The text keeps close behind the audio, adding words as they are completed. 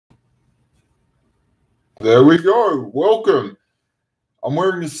There we go. Welcome. I'm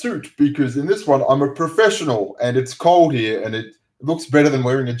wearing a suit because in this one I'm a professional and it's cold here and it looks better than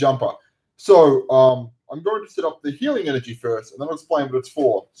wearing a jumper. So I'm going to set up the healing energy first and then I'll explain what it's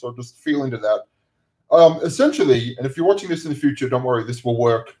for. So just feel into that. Essentially, and if you're watching this in the future, don't worry, this will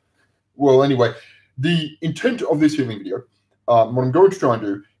work. Well, anyway, the intent of this healing video, what I'm going to try and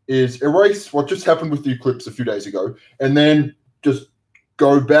do is erase what just happened with the eclipse a few days ago and then just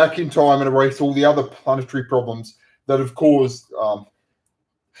go back in time and erase all the other planetary problems that have caused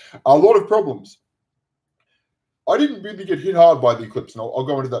a lot of problems. I didn't really get hit hard by the eclipse, and I'll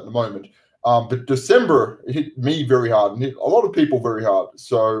go into that in a moment. But December, it hit me very hard and hit a lot of people very hard.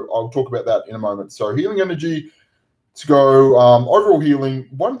 So I'll talk about that in a moment. So healing energy, to go overall healing.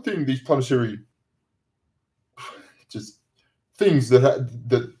 One thing these planetary just things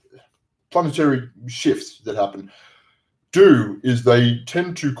that planetary shifts that happen do is they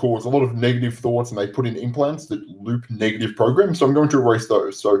tend to cause a lot of negative thoughts and they put in implants that loop negative programs. So I'm going to erase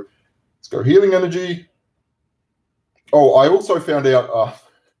those. So let's go healing energy. Oh, I also found out,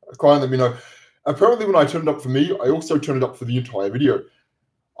 a client let me know, apparently when I turned it up for me, I also turned it up for the entire video.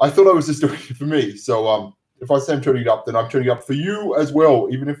 I thought I was just doing it for me. So if I say I'm turning it up, then I'm turning it up for you as well.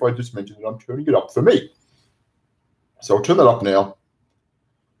 Even if I just mentioned it, I'm turning it up for me. So I'll turn that up now.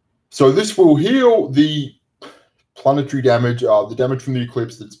 So this will heal the planetary damage, the damage from the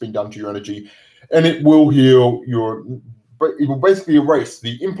eclipse that's been done to your energy, and it will heal your, it will basically erase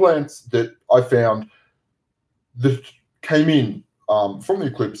the implants that I found that came in from the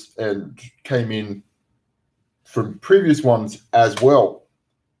eclipse and came in from previous ones as well.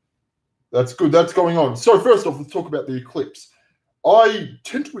 That's good, that's going on. So first off, let's talk about the eclipse. I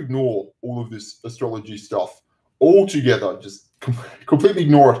tend to ignore all of this astrology stuff altogether, just completely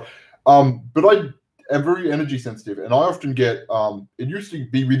ignore it. But I am very energy sensitive, and I often get, it used to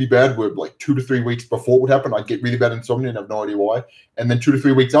be really bad where like 2 to 3 weeks before it would happen, I'd get really bad insomnia and have no idea why. And then 2 to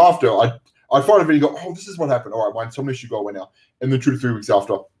 3 weeks after, I'd find a video and go, oh, this is what happened. All right, my insomnia should go away now. And then 2 to 3 weeks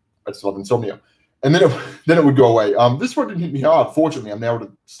after, I'd still have insomnia. And then it would go away. This one didn't hit me hard. Fortunately, I'm now at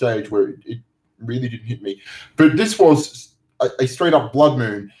a stage where it really didn't hit me. But this was a straight up blood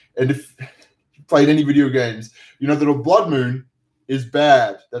moon. And if you played any video games, you know that a blood moon is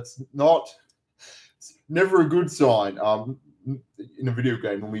bad. That's not, it's never a good sign in a video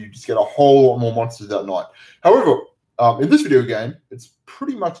game when we just get a whole lot more monsters that night. However, in this video game, it's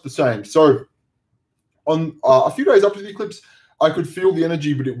pretty much the same. So on a few days after the eclipse, I could feel the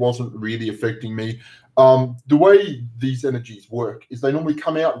energy, but it wasn't really affecting me. The way these energies work is they normally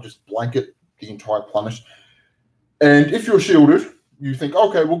come out and just blanket the entire planet. And if you're shielded, you think,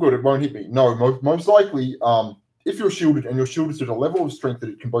 okay, well, good, it won't hit me. No, most likely, if you're shielded and your shield is at a level of strength that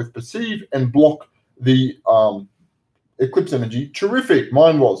it can both perceive and block the eclipse energy, terrific,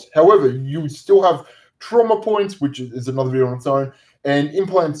 mine was. However, you still have trauma points, which is another video on its own, and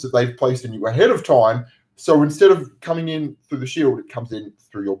implants that they've placed in you ahead of time. So instead of coming in through the shield, it comes in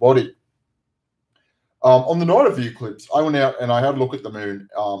through your body. On the night of the eclipse, I went out and I had a look at the moon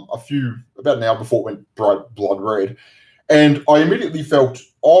about an hour before it went bright blood red. And I immediately felt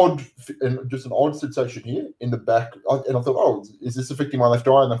odd, and just an odd sensation here in the back. And I thought, oh, is this affecting my left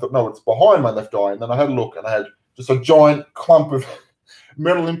eye? And I thought, no, it's behind my left eye. And then I had a look and I had just a giant clump of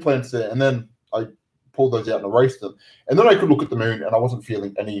metal implants there. And then I pulled those out and erased them. And then I could look at the moon and I wasn't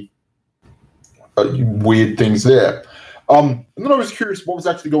feeling any weird things there. And then I was curious what was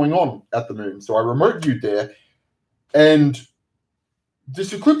actually going on at the moon. So I remote viewed there, and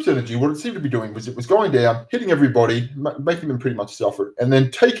this eclipse energy, what it seemed to be doing was it was going down, hitting everybody, making them pretty much suffer, and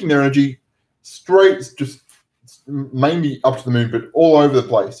then taking their energy straight, just mainly up to the moon, but all over the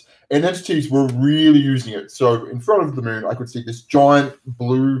place. And entities were really using it. So in front of the moon, I could see this giant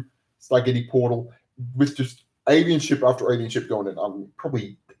blue spaghetti portal with just alien ship after alien ship going in.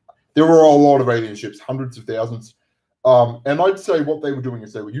 There were a lot of alien ships, hundreds of thousands. And I'd say what they were doing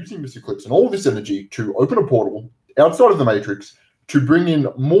is they were using this eclipse and all this energy to open a portal outside of the matrix to bring in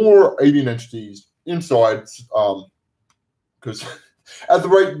more alien entities inside. Because at the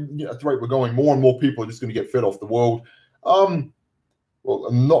rate we're going, more and more people are just going to get fed off the world. Well,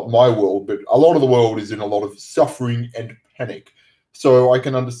 not my world, but a lot of the world is in a lot of suffering and panic. So I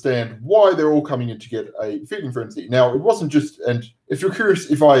can understand why they're all coming in to get a feeding frenzy. Now, it wasn't just, and if you're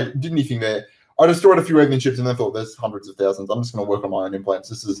curious if I did anything there, I destroyed a few alien ships and then thought there's hundreds of thousands. I'm just going to work on my own implants.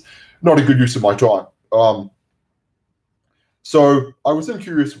 This is not a good use of my time. So I was then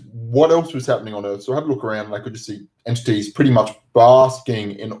curious what else was happening on Earth. So I had a look around and I could just see entities pretty much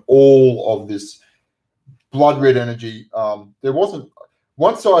basking in all of this blood red energy. There wasn't,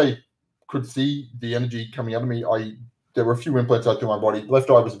 once I could see the energy coming out of me, I there were a few implants out through my body. Left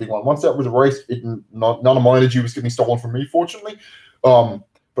eye was a big one. Once that was erased, none of my energy was getting stolen from me, fortunately.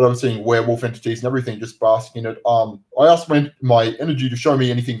 But I was seeing werewolf entities and everything, just basking in it. I asked my energy to show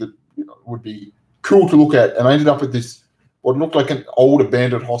me anything that would be cool to look at, and I ended up at this what looked like an old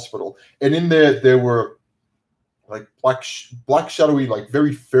abandoned hospital. And in there were like black shadowy, like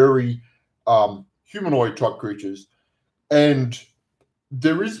very furry, humanoid type creatures. And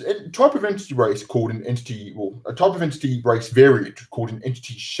there is a type of entity race called an entity, well, a type of entity race variant called an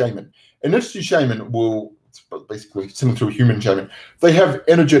entity shaman. An entity shaman will, it's basically similar to a human shaman, they have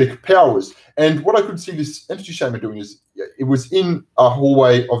energetic powers. And what I could see this entity shaman doing is, it was in a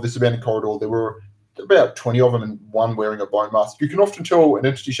hallway of this abandoned corridor. There were about 20 of them and one wearing a bone mask. You can often tell an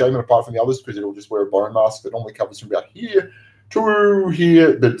entity shaman apart from the others because it'll just wear a bone mask that normally covers from about here to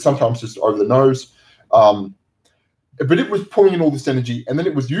here, but sometimes just over the nose. But it was pulling in all this energy, and then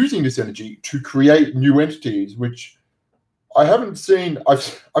it was using this energy to create new entities, which I haven't seen.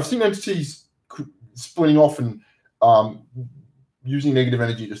 I've seen entities splitting off and using negative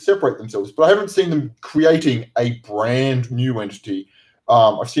energy to separate themselves, but I haven't seen them creating a brand new entity.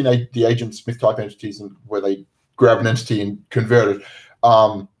 I've seen the Agent Smith type entities where they grab an entity and convert it.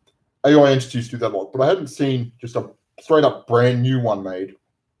 AI entities do that a lot, but I hadn't seen just a straight up brand new one made.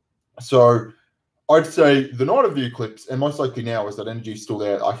 So I'd say the night of the eclipse, and most likely now as that energy is still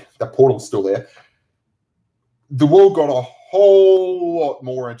there, that portal's still there, the world got a whole lot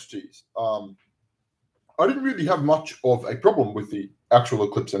more entities. I didn't really have much of a problem with the actual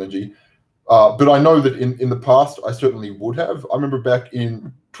eclipse energy, but I know that in the past, I certainly would have. I remember back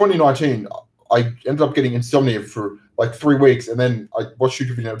in 2019, I ended up getting insomnia for like 3 weeks, and then I watched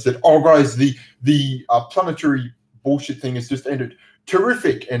YouTube video and said, "Oh, guys, the planetary bullshit thing has just ended.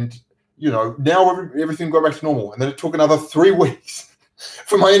 Terrific!" And now everything go back to normal. And then it took another 3 weeks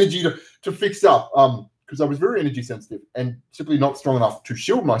for my energy to fix up, because I was very energy sensitive and simply not strong enough to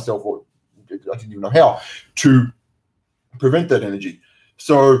shield myself, or I didn't even know how to prevent that energy.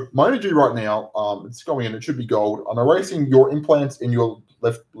 So my energy right now, it's going in. It should be gold. I'm erasing your implants in your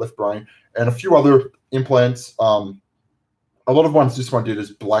left brain and a few other implants. A lot of ones this one did is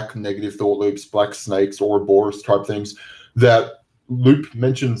black negative thought loops, black snakes, Ouroboros type things that Loop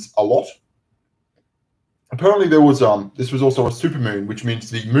mentions a lot. Apparently there was this was also a supermoon, which means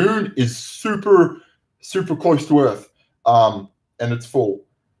the moon is super close to Earth, and it's full.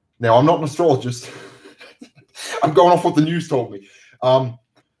 Now, I'm not an astrologist. I'm going off what the news told me.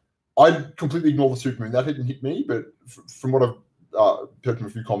 I completely ignore the supermoon. That didn't hit me, but from what I've heard from a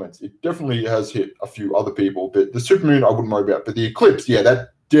few comments, it definitely has hit a few other people. But the supermoon I wouldn't worry about. But the eclipse, yeah, that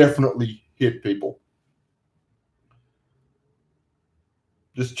definitely hit people.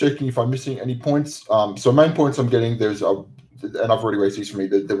 Just checking if I'm missing any points. So main points I'm getting, and I've already raised these for me,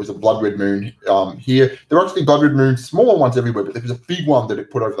 there was a blood red moon here. There are actually blood red moons, smaller ones everywhere, but there was a big one that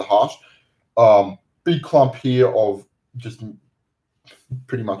it put over the heart. Big clump here of just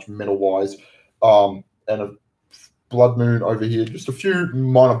pretty much metal-wise, and a blood moon over here, just a few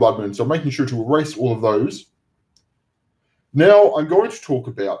minor blood moons. So I'm making sure to erase all of those. Now I'm going to talk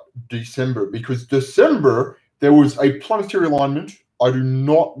about December, because December, there was a planetary alignment. I do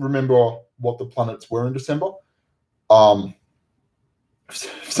not remember what the planets were in December.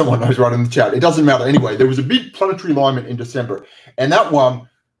 If someone knows, right in the chat. It doesn't matter. Anyway, there was a big planetary alignment in December, and that one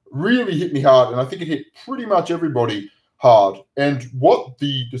really hit me hard, and I think it hit pretty much everybody hard. And what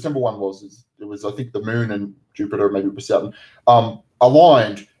the December one was, it was, I think, the moon and Jupiter, maybe it was Saturn,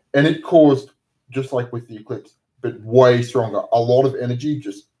 aligned, and it caused, just like with the eclipse, but way stronger, a lot of energy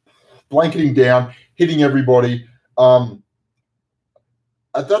just blanketing down, hitting everybody.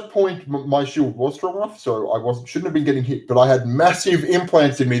 At that point, my shield was strong enough, so I shouldn't have been getting hit, but I had massive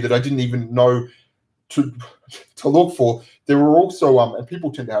implants in me that I didn't even know to look for. There were also, and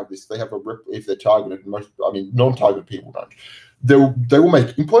people tend to have this, they have if they're targeted, non-targeted people don't. They will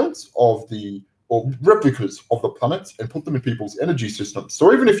make implants or replicas of the planets and put them in people's energy systems.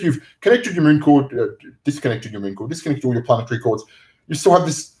 So even if you've connected your moon cord, disconnected your moon cord, disconnected all your planetary cords, you still have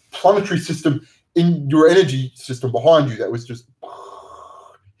this planetary system in your energy system behind you that was just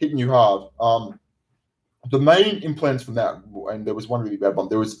hitting you hard. The main implants from that, and there was one really bad one,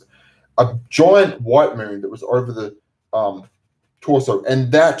 there was a giant white moon that was over the torso,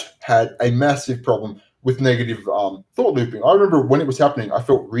 and that had a massive problem with negative thought looping. I remember when it was happening, I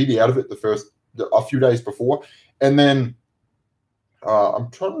felt really out of it a few days before, and then I'm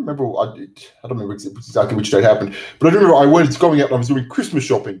trying to remember. I don't remember exactly which day it happened, but I remember I was going out and I was doing Christmas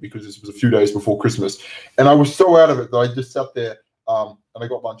shopping because this was a few days before Christmas, and I was so out of it that I just sat there and I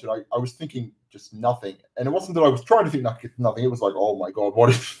got lunch, and I was thinking just nothing. And it wasn't that I was trying to think nothing. It was like, oh my God,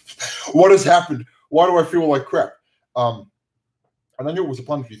 what has happened? Why do I feel like crap? And I knew it was a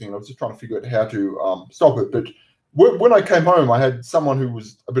planetary thing, and I was just trying to figure out how to stop it. But when I came home, I had someone who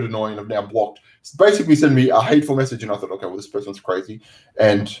was a bit annoying and I've now blocked. Basically sent me a hateful message, and I thought, okay, well, this person's crazy,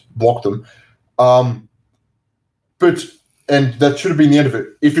 and blocked them. And that should have been the end of it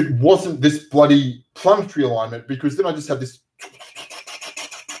if it wasn't this bloody planetary alignment, because then I just had this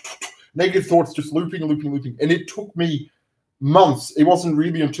negative thoughts just looping and looping and looping. And it took me months. It wasn't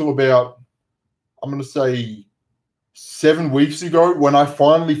really until about, I'm going to say, 7 weeks ago when I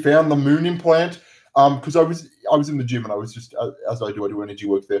finally found the moon implant. Because I was in the gym, and I was just, as I do energy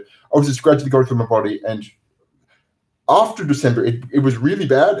work there. I was just gradually going through my body, and after December, it was really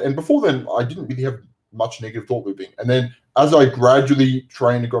bad. And before then, I didn't really have much negative thought looping. And then as I gradually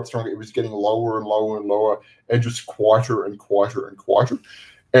trained and got stronger, it was getting lower and lower and lower, and just quieter and quieter and quieter.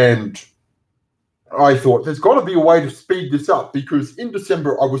 And I thought, there's got to be a way to speed this up, because in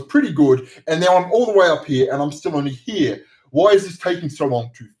December I was pretty good, and now I'm all the way up here, and I'm still only here. Why is this taking so long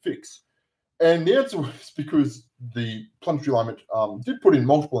to fix? And the answer was because the planetary alignment did put in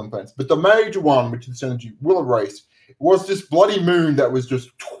multiple implants, but the major one, which this energy will erase, was this bloody moon that was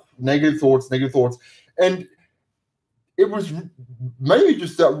just negative thoughts. And it was mainly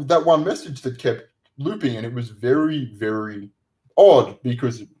just that one message that kept looping, and it was very, very odd,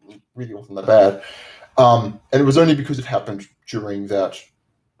 because it really wasn't that bad. And it was only because it happened during that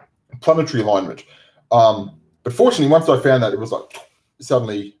planetary alignment. But fortunately, once I found that, it was like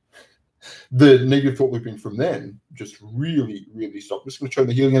suddenly the negative thought looping from then just really, really stopped. I'm just going to turn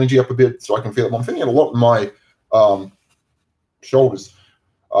the healing energy up a bit so I can feel it. I'm feeling it a lot in my shoulders,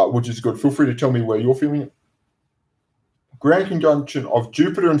 which is good. Feel free to tell me where you're feeling it. Grand conjunction of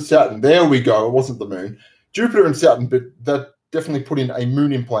Jupiter and Saturn. There we go. It wasn't the moon. Jupiter and Saturn, but that definitely put in a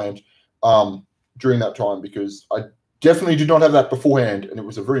moon implant during that time, because I definitely did not have that beforehand, and it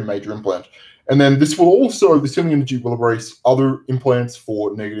was a very major implant. And then this healing energy will erase other implants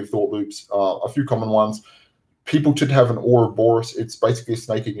for negative thought loops, a few common ones. People tend to have an Ouroboros. It's basically a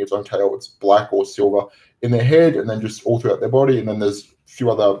snake eating its own tail. It's black or silver in their head, and then just all throughout their body. And then there's a few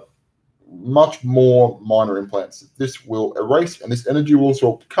other much more minor implants. This will erase, and this energy will also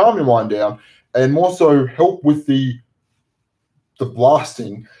help calm your mind down, and more so help with the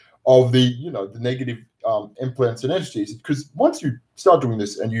blasting of the negative implants and entities. Because once you start doing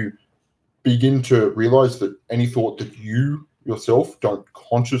this and you begin to realize that any thought that you yourself don't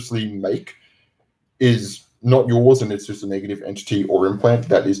consciously make is not yours, and it's just a negative entity or implant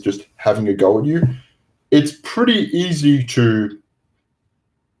that is just having a go at you, it's pretty easy to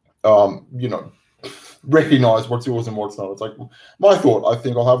recognize what's yours and what's not. It's like, my thought, I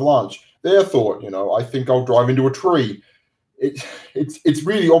think I'll have lunch. Their thought, I think I'll drive into a tree. It's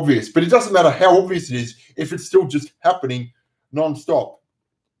really obvious, but it doesn't matter how obvious it is if it's still just happening non-stop.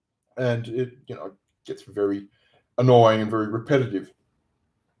 And it gets very annoying and very repetitive.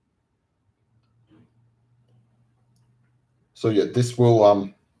 So yeah, this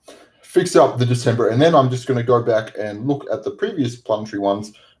will fix up the December, and then I'm just going to go back and look at the previous planetary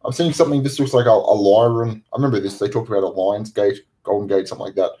ones. I'm seeing something. This looks like a Lyran. I remember this. They talked about a Lion's Gate, Golden Gate, something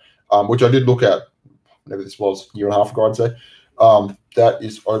like that, which I did look at. Whenever this was, a year and a half ago, I'd say. That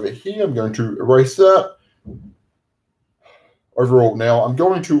is over here. I'm going to erase that. Overall, now I'm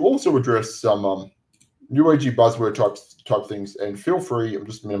going to also address some new agey buzzword type things, and feel free. I'm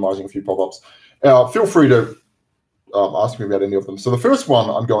just minimizing a few pop-ups. Feel free to ask me about any of them. So the first one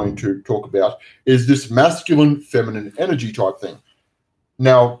I'm going to talk about is this masculine, feminine energy type thing.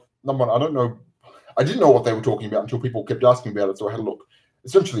 Now, number one, I didn't know what they were talking about until people kept asking about it, so I had a look.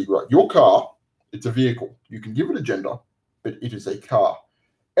 Essentially, right, your car, it's a vehicle. You can give it a gender, but it is a car.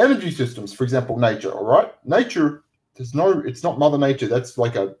 Energy systems, for example, nature, all right? Nature, it's not Mother Nature. That's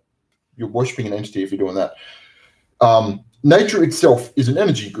like you're worshipping an entity if you're doing that. Nature itself is an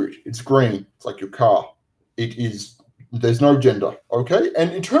energy grid. It's green. It's like your car. There's no gender, okay?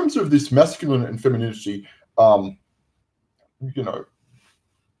 And in terms of this masculine and femininity,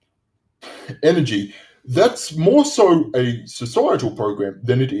 energy, that's more so a societal program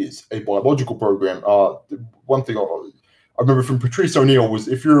than it is a biological program. One thing I remember from Patrice O'Neill was,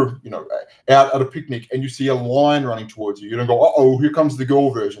 if you're, out at a picnic and you see a lion running towards you, you don't go, uh-oh, here comes the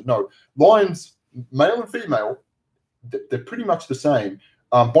girl version. No, lions, male and female, they're pretty much the same.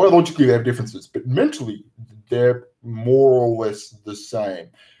 Biologically, they have differences, but mentally, they're more or less the same.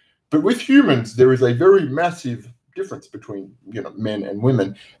 But with humans, there is a very massive difference between, men and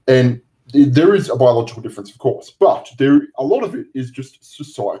women. And there is a biological difference, of course, but a lot of it is just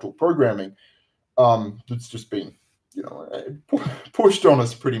societal programming that's just been, pushed on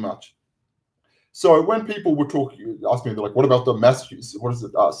us pretty much. So when people were asking me, they're like, what about the messages? What is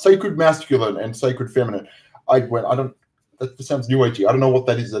it? Sacred masculine and sacred feminine. I went, I don't, that sounds new agey. I don't know what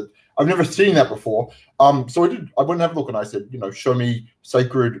that is. I've never seen that before. So I went and have a look, and I said, you know, show me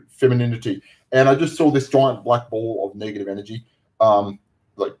sacred femininity. And I just saw this giant black ball of negative energy,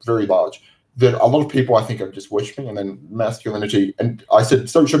 like very large, that a lot of people I think are just worshiping, and then masculinity. And I said,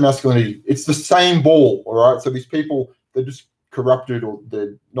 so show masculinity. It's the same ball, all right? So these people, they're just corrupted, or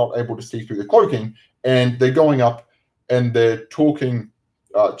they're not able to see through the cloaking, and they're going up and they're talking.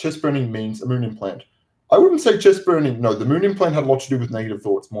 Chest burning means a moon implant. I wouldn't say chest burning. No, the moon implant had a lot to do with negative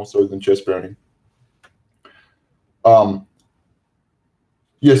thoughts, more so than chest burning.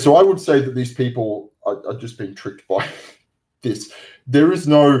 Yeah, so I would say that these people are just being tricked by this. There is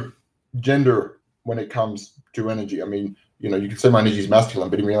no gender when it comes to energy. I mean, you know, you can say my energy is masculine,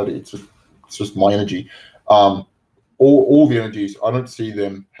 but in reality, it's just my energy. All the energies, I don't see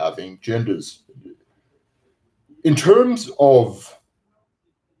them having genders. In terms of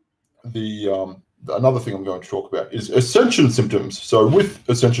the another thing I'm going to talk about is ascension symptoms. So with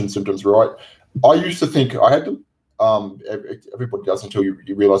ascension symptoms, right, I used to think I had them. Everybody does until you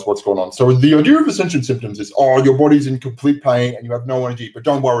realize what's going on. So the idea of ascension symptoms is, oh, your body's in complete pain and you have no energy, but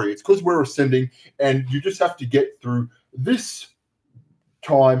don't worry, it's because we're ascending, and you just have to get through this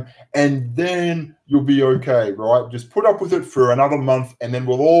time and then you'll be okay, right? Just put up with it for another month and then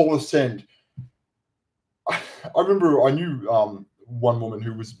we'll all ascend. I remember I knew one woman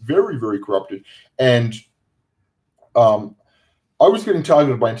who was very, very corrupted, and I was getting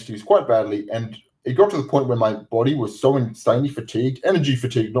targeted by entities quite badly, and it got to the point where my body was so insanely fatigued, energy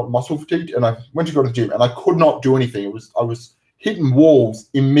fatigued, not muscle fatigued, and I went to go to the gym and I could not do anything. I was hitting walls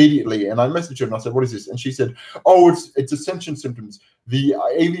immediately, and I messaged her and I said, what is this? And she said, oh, it's ascension symptoms. The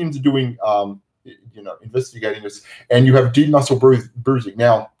aliens are doing you know, investigating us, and you have deep muscle bruising.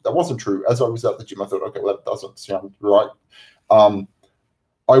 Now, that wasn't true. As I was at the gym, I thought, okay, well, that doesn't sound right.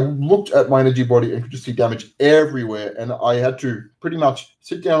 I looked at my energy body and could just see damage everywhere, and I had to pretty much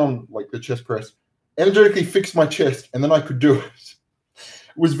sit down on like the chest press, energetically fix my chest, and then I could do it.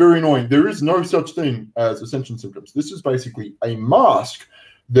 It was very annoying. There is no such thing as ascension symptoms. This is basically a mask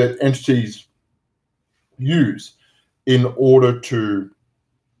that entities use in order to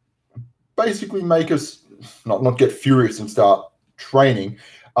basically make us not get furious and start training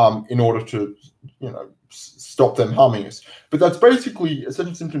in order to, you know, stop them harming us. But that's basically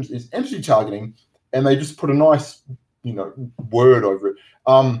ascension symptoms is entity targeting, and they just put a nice, you know, word over it.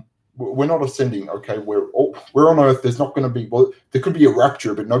 We're not ascending, okay? We're on Earth. There's not going to be, well, there could be a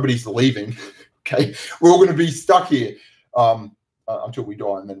rapture, but nobody's leaving, okay? We're all going to be stuck here until we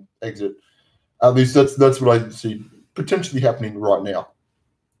die and then exit. At least that's what I see potentially happening right now.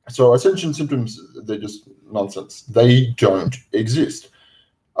 So ascension symptoms, they're just nonsense. They don't exist.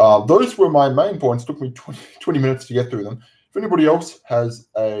 Those were my main points. It took me 20 minutes to get through them. If anybody else has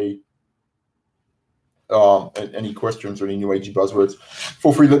any questions or any new agey buzzwords,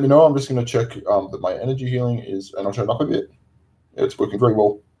 feel free to let me know. I'm just going to check that my energy healing is, and I'll turn it up a bit. Yeah, it's working very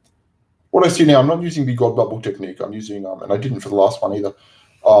well. What I see now, I'm not using the God Bubble technique. I'm using, and I didn't for the last one either.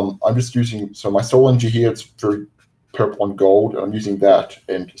 I'm just using, so my soul energy here, it's very purple and gold, and I'm using that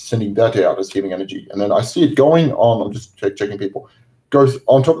and sending that out as healing energy. And then I see it going on, I'm just checking people, goes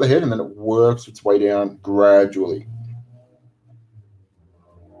on top of the head, and then it works its way down gradually.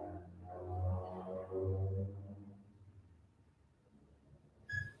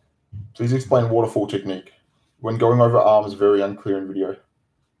 Please explain waterfall technique. When going over arms, very unclear in video.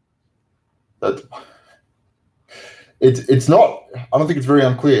 It's not, I don't think it's very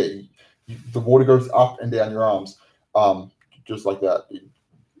unclear. The water goes up and down your arms, just like that.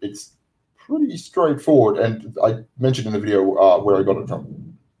 It's pretty straightforward, and I mentioned in the video where I got it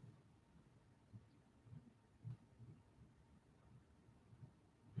from.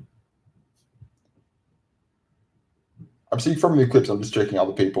 I'm seeing from the Eclipse, I'm just checking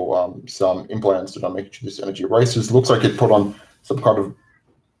other people, some implants that I'm making sure this energy erases. Looks like it put on some kind of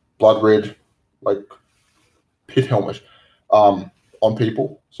blood red, like, pit helmet on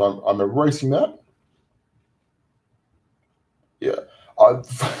people. So I'm erasing that. Yeah.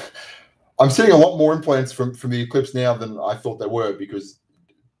 I'm seeing a lot more implants from the Eclipse now than I thought there were, because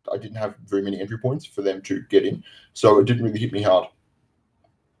I didn't have very many entry points for them to get in. So it didn't really hit me hard.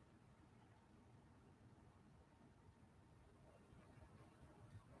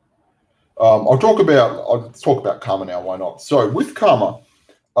 I'll talk about karma now. Why not? So with karma,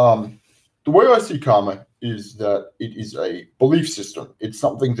 the way I see karma is that it is a belief system. It's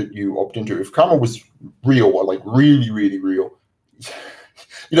something that you opt into. If karma was real, or like really, really real,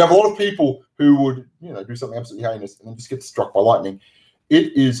 you'd have a lot of people who would, you know, do something absolutely heinous and then just get struck by lightning.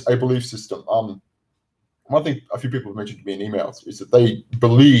 It is a belief system. one thing a few people have mentioned to me in emails is that they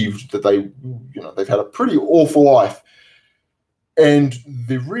believed that they've had a pretty awful life. And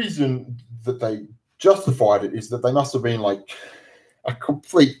the reason that they justified it is that they must have been like a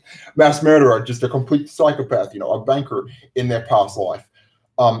complete mass murderer, just a complete psychopath, a banker in their past life.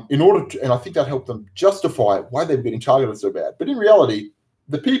 And I think that helped them justify why they were getting targeted so bad. But in reality,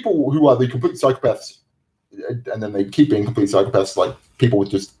 the people who are the complete psychopaths, and then they keep being complete psychopaths, like people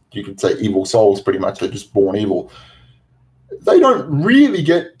with just, you could say, evil souls, pretty much, they're just born evil. They don't really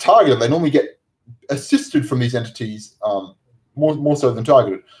get targeted. They normally get assisted from these entities, more so than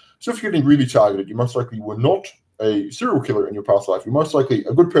targeted. So if you're getting really targeted, you most likely were not a serial killer in your past life. You're most likely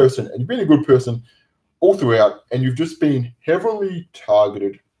a good person, and you've been a good person all throughout, and you've just been heavily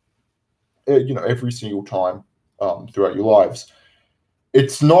targeted, every single time throughout your lives.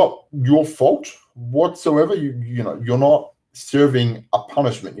 It's not your fault whatsoever. You're not serving a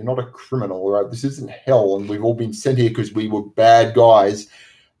punishment. You're not a criminal, right? This isn't hell, and we've all been sent here because we were bad guys,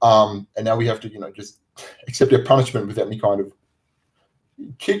 and now we have to, just accept our punishment without any kind of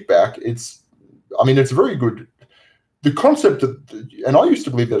kickback. It's very good. The concept and I used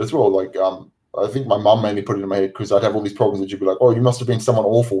to believe that as well. Like, I think my mum mainly put it in my head because I'd have all these problems that she'd be like, "Oh, you must have been someone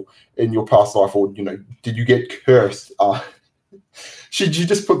awful in your past life," or did you get cursed? She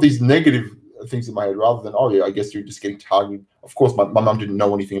just put these negative things in my head rather than, "Oh yeah, I guess you're just getting targeted." Of course, my mum didn't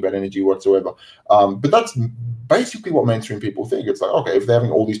know anything about energy whatsoever, but that's basically what mainstream people think. It's like, okay, if they're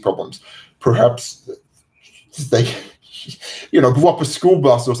having all these problems, perhaps they, grew up a school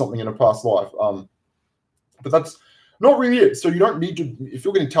bus or something in a past life. But that's not really it. So you don't need to, if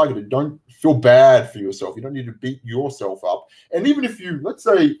you're getting targeted, don't feel bad for yourself. You don't need to beat yourself up. And even if you, let's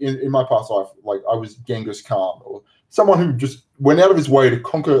say in my past life, like I was Genghis Khan, or someone who just went out of his way to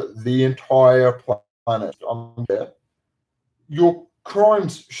conquer the entire planet, your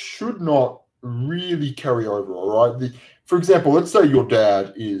crimes should not really carry over, all right? For example, let's say your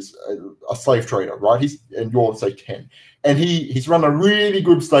dad is a slave trader, right? And you're, let's say, 10. And he's run a really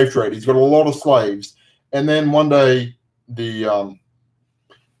good slave trade. He's got a lot of slaves. And then one day, I was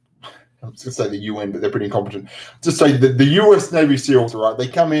going to say the UN, but they're pretty incompetent. Just say the US Navy SEALs, right? They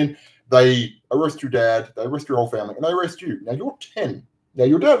come in, they arrest your dad, they arrest your whole family, and they arrest you. Now, you're 10. Now,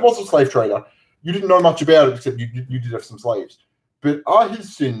 your dad was a slave trader. You didn't know much about it, except you did have some slaves. But are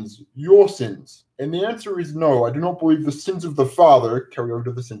his sins your sins? And the answer is no. I do not believe the sins of the father carry over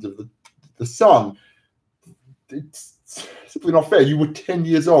to the sins of the son. It's simply not fair. You were 10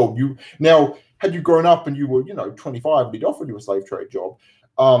 years old. Now, had you grown up and you were, 25 and he'd offered you a slave trade job,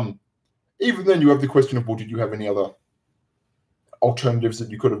 even then you have the question of, well, did you have any other alternatives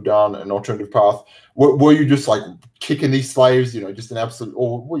that you could have done, an alternative path? Were you just like kicking these slaves, just an absolute,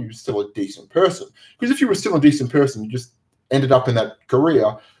 or were you still a decent person? Because if you were still a decent person, you just ended up in that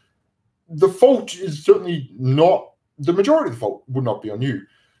career, the fault is certainly not, the majority of the fault would not be on you.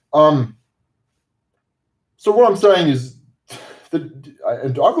 So what I'm saying is that,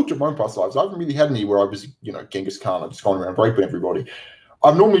 and I've looked at my own past lives, I haven't really had any where I was, Genghis Khan, I've just gone around raping everybody.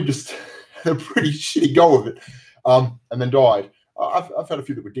 I've normally just had a pretty shitty go of it, and then died. I've had a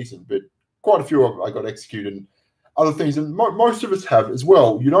few that were decent, but quite a few I got executed and other things, and most of us have as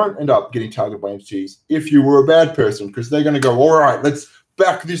well. You don't end up getting targeted by entities if you were a bad person, because they're going to go, all right, let's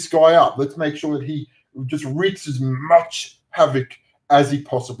back this guy up. Let's make sure that he just wreaks as much havoc as he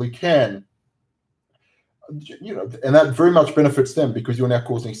possibly can. And that very much benefits them because you're now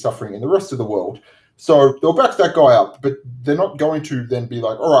causing suffering in the rest of the world. So they'll back that guy up, but they're not going to then be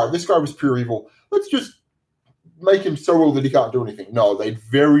like, all right, this guy was pure evil. Let's just make him so ill that he can't do anything. No, they'd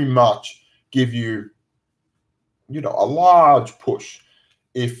very much give you, a large push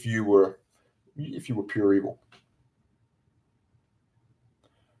if you were pure evil.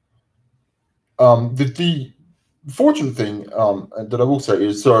 The fortunate thing that I will say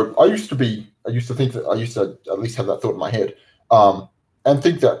is, so I used to think that I used to at least have that thought in my head, and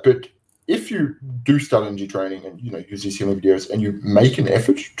think that, but if you do start energy training and use these healing videos and you make an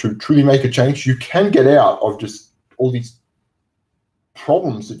effort to truly make a change, you can get out of just all these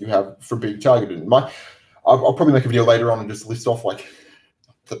problems that you have from being targeted. I'll probably make a video later on and just list off like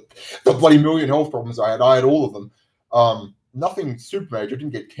the bloody million health problems I had. I had all of them. Nothing super major. I didn't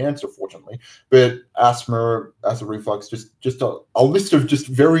get cancer, fortunately, but asthma, acid reflux, just a list of just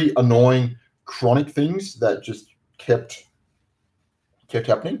very annoying chronic things that just kept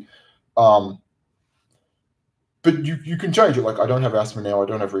happening. But you can change it. Like, I don't have asthma now. I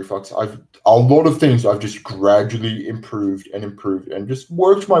don't have reflux. A lot of things I've just gradually improved and just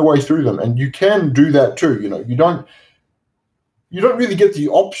worked my way through them. And you can do that too. You don't really get the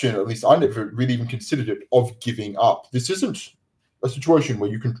option, at least I never really even considered it, of giving up. This isn't a situation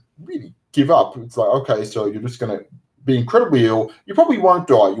where you can really give up. It's like, okay, so you're just going to be incredibly ill. You probably won't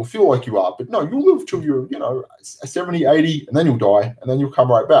die. You'll feel like you are, but no, you'll live till you're, 70, 80, and then you'll die, and then you'll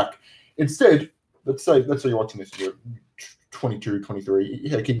come right back. Instead, let's say you're watching this, you're 22, 23,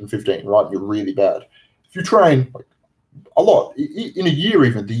 heck, even 15, right? You're really bad. If you train like a lot, in a year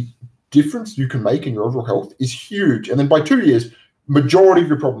even, the difference you can make in your overall health is huge. And then by 2 years, majority of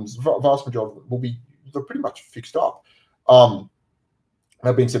your problems, vast majority of them, they're pretty much fixed up.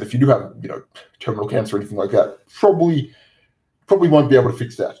 That being said, if you do have, terminal cancer or anything like that, probably won't be able to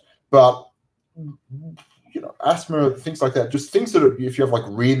fix that. But, asthma, things like that, just things that if you have like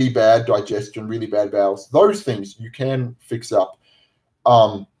really bad digestion, really bad bowels, those things you can fix up.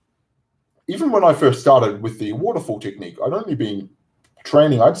 Even when I first started with the waterfall technique, I'd only been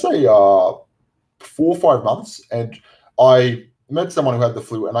training, I'd say 4 or 5 months, and I met someone who had the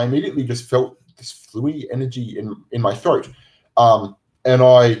flu, and I immediately just felt this fluey energy in my throat. And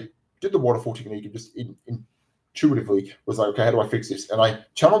I did the waterfall technique and just intuitively was like, okay, how do I fix this? And I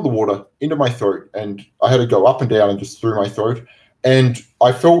channeled the water into my throat, and I had to go up and down and just through my throat. And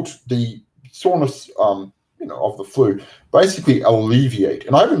I felt the soreness, of the flu basically alleviate.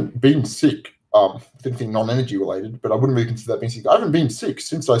 And I haven't been sick, anything non-energy related, but I wouldn't really consider that being sick. I haven't been sick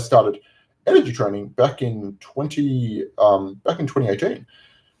since I started energy training back in 2018.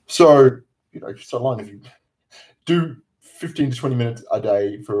 So, so long as you do 15 to 20 minutes a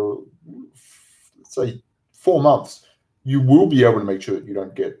day for, let's say, 4 months, you will be able to make sure that you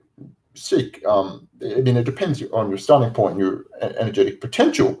don't get sick. It depends on your starting point and your energetic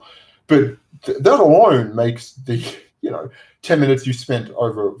potential, but that alone makes the 10 minutes you spent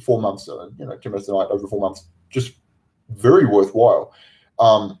over 4 months, 10 minutes a night over 4 months, just very worthwhile.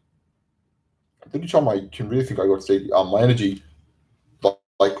 The only time I can really think I got to see my energy,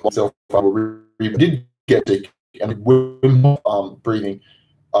 like myself, I did get sick, and breathing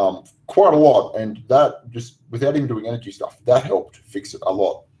quite a lot, and that just without even doing energy stuff, that helped fix it a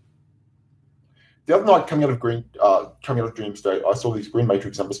lot. The other night, coming out of dream state, I saw these green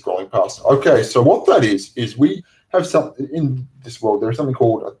matrix numbers scrolling past. Okay, so what that is we have something in this world. There's something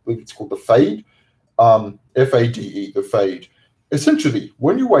called, I believe it's called the fade, F-A-D-E, the fade. Essentially,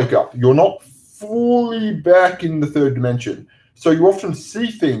 when you wake up, you're not fully back in the third dimension, so you often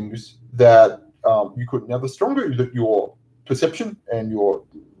see things that you could. Now, the stronger that your perception and your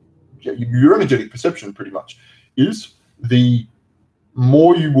energetic perception pretty much is, the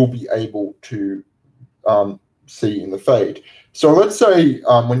more you will be able to see in the fade. So let's say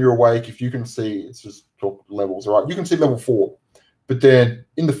when you're awake, if you can see, it's just talk levels, right? You can see level 4, but then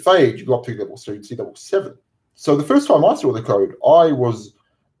in the fade, you go up 3 levels, so you can see level 7. So the first time I saw the code, I was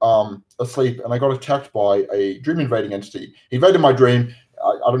asleep, and I got attacked by a dream invading entity. He invaded my dream.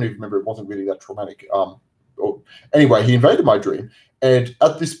 I don't even remember. It wasn't really that traumatic. Anyway, he invaded my dream. And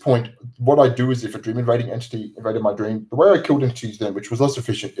at this point, what I do is, if a dream invading entity invaded my dream, the way I killed entities then, which was less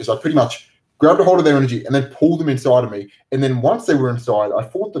efficient, is I pretty much grabbed a hold of their energy and then pulled them inside of me. And then once they were inside, I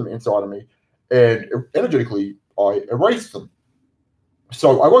fought them inside of me, and energetically, I erased them.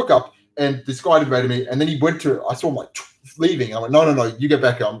 So I woke up, and this guy invaded me, and then he went to, I saw him like leaving, and I went, no, you get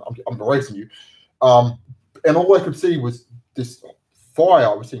back, I'm erasing you. And all I could see was this fire.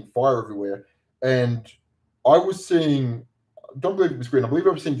 I was seeing fire everywhere, and I was seeing, I don't believe it was green, I believe I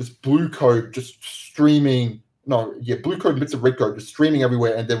was seeing this blue code just streaming, blue code and bits of red code just streaming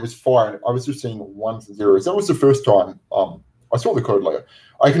everywhere, and there was fire, and I was just seeing 1s and 0s. That was the first time I saw the code layer.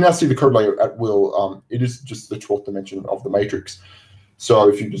 I can now see the code layer at will. It is just the 12th dimension of the matrix. So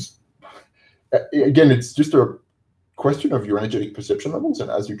if you just, again, it's just a question of your energetic perception levels, and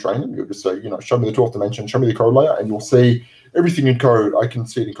as you train them, you'll just say, show me the 12th dimension, show me the code layer, and you'll see everything in code. I can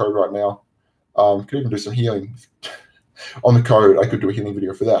see it in code right now. Could even do some healing on the code. I could do a healing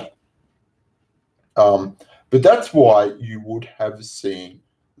video for that. But that's why you would have seen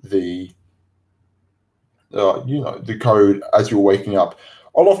the the code as you're waking up.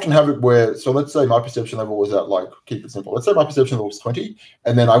 I'll often have it where, so let's say my perception level was at, like, keep it simple. Let's say my perception level was 20,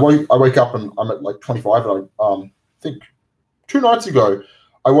 and then I wake up and I'm at like 25. And I think 2 nights ago,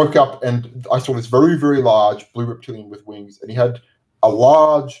 I woke up and I saw this very, very large blue reptilian with wings, and he had a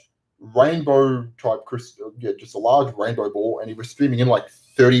large rainbow type crystal, just a large rainbow ball, and he was streaming in like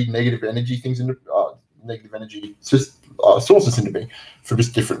 30 negative energy things into negative energy sources into me from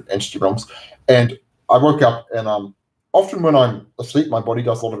just different entity realms. And I woke up, and often when I'm asleep, my body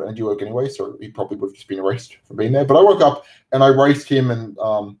does a lot of energy work anyway, so he probably would have just been erased from being there. But I woke up and I erased him, and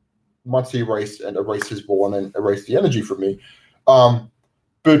once he erased his ball and then erased the energy from me.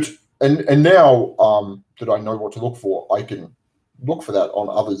 But now that I know what to look for, I can look for that on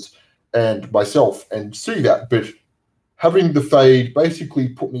others and myself and see that. But having the fade basically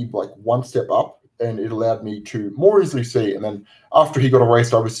put me like one step up, and it allowed me to more easily see. And then after he got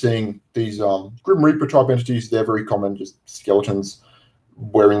erased, I was seeing these Grim Reaper type entities. They're very common, just skeletons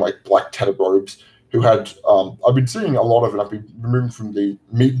wearing like black tattered robes, who had, I've been seeing a lot of it. I've been removing from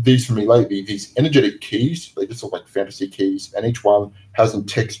these from me lately, these energetic keys. They just look like fantasy keys, and each one has a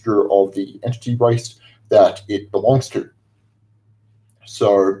texture of the entity race that it belongs to.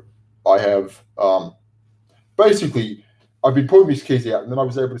 So I have, basically, I've been pulling these keys out, and then I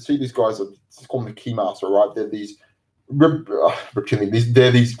was able to see these guys, let's call them the key master, right? They're these reptilian,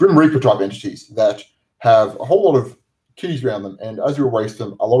 they're these Grim Reaper type entities that have a whole lot of keys around them, and as you erase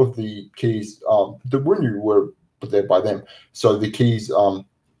them, a lot of the keys that were new were put there by them. So the keys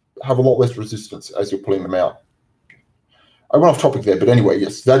have a lot less resistance as you're pulling them out. I went off topic there, but anyway,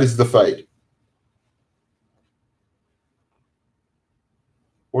 yes, that is the fade.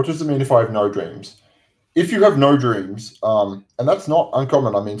 What does it mean if I have no dreams? If you have no dreams, and that's not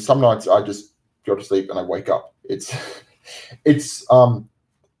uncommon. I mean, some nights I just go to sleep and I wake up. There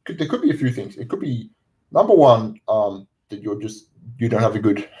could be a few things. It could be, number one, that you don't have a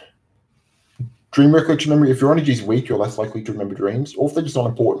good dream recollection memory. If your energy is weak, you're less likely to remember dreams, or if they're just not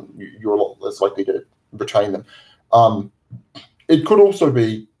important, you're a lot less likely to retain them. It could also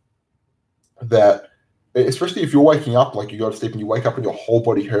be that, especially if you're waking up, like you go to sleep and you wake up and your whole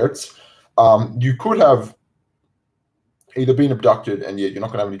body hurts, you could have either been abducted and you're not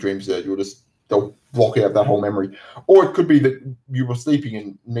going to have any dreams there. They'll block out that whole memory. Or it could be that you were sleeping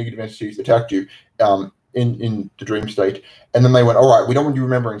and negative entities attacked you in the dream state. And then they went, all right, we don't want you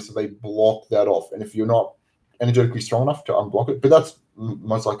remembering. So they block that off. And if you're not energetically strong enough to unblock it, but that's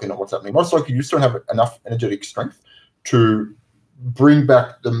most likely not what's happening. Most likely you just don't have enough energetic strength to bring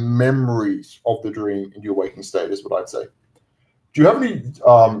back the memories of the dream into your waking state, is what I'd say. Do you have any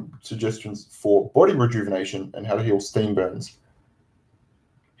suggestions for body rejuvenation and how to heal steam burns?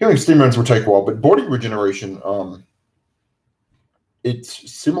 Healing steam burns will take a while, but body regeneration,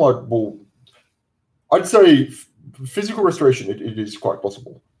 it's similar. Well, I'd say physical restoration, it is quite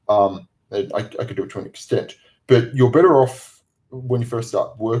possible. I could do it to an extent, but you're better off when you first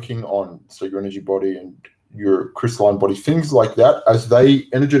start working on, say, your energy body and your crystalline body, things like that, as they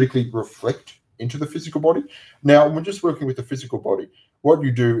energetically reflect into the physical body. Now, when we're just working with the physical body, what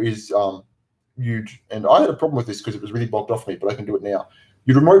you do is and I had a problem with this because it was really blocked off me, but I can do it now.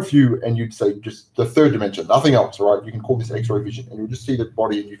 You'd remote view and you'd say just the third dimension, nothing else, right? You can call this X-ray vision, and you'll just see the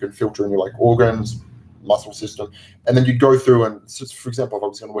body, and you can filter in your like organs, muscle system, and then you'd go through and, for example, if I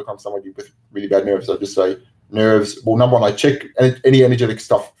was going to work on somebody with really bad nerves, I'd just say nerves. Well, number one, I check any energetic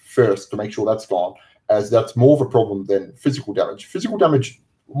stuff first to make sure that's gone, as that's more of a problem than physical damage. Physical damage,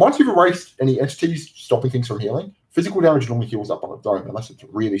 once you've erased any entities stopping things from healing, physical damage normally heals up on its own, unless it's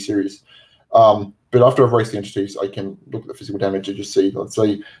really serious. But after I've erased the entities, I can look at the physical damage and just see, let's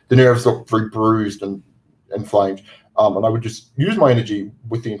say, the nerves look very bruised and inflamed. And I would just use my energy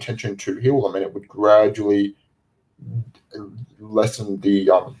with the intention to heal them, and it would gradually lessen the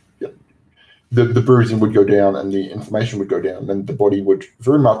bruising would go down and the inflammation would go down, and the body would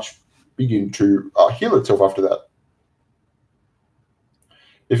very much begin to heal itself after that.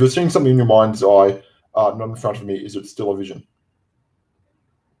 If you're seeing something in your mind's eye, not in front of me, is it still a vision?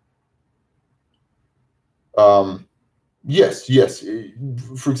 Yes.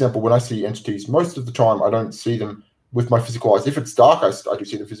 For example, when I see entities, most of the time I don't see them with my physical eyes. If it's dark, I do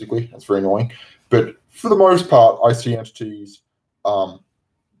see them physically. That's very annoying. But for the most part, I see entities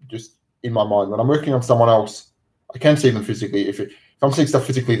just in my mind. When I'm working on someone else, I can see them physically. If I'm seeing stuff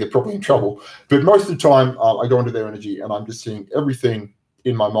physically, they're probably in trouble. But most of the time, I go into their energy and I'm just seeing everything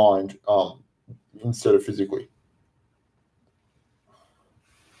in my mind instead of physically.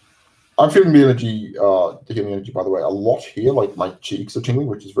 I'm feeling the energy, the healing energy, by the way, a lot here. Like my cheeks are tingling,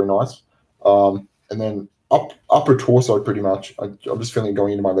 which is very nice. And then upper torso, pretty much. I'm just feeling it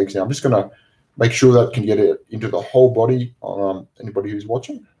going into my legs now. I'm just going to make sure that can get it into the whole body on anybody who's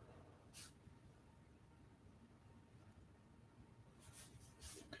watching.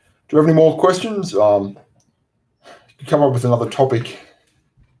 Do you have any more questions? You can come up with another topic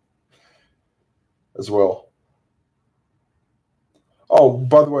as well. Oh,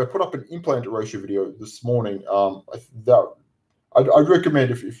 by the way, I put up an implant erasure video this morning. I'd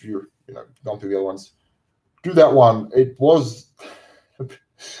recommend if you're gone through the other ones, do that one. It was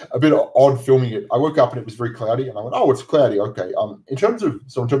a bit odd filming it. I woke up and it was very cloudy, and I went, "Oh, it's cloudy. Okay." In terms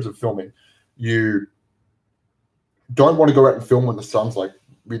of filming, you don't want to go out and film when the sun's like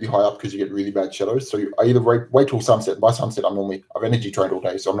really high up because you get really bad shadows. So I either wait till sunset. By sunset, I've energy trained all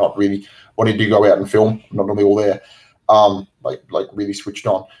day, so I'm not really wanting to go out and film. I'm not normally all there. Like really switched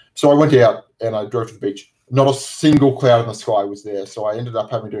on. So I went out and I drove to the beach. not a single cloud in the sky was there. So I ended up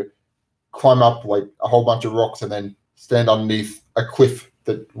having to climb up like a whole bunch of rocks and then stand underneath a cliff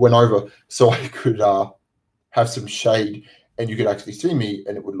that went over so I could have some shade and you could actually see me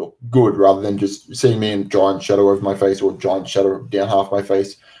and it would look good rather than just seeing me in giant shadow over my face or giant shadow down half my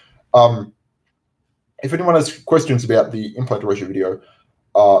face. If anyone has questions about the implant ratio video,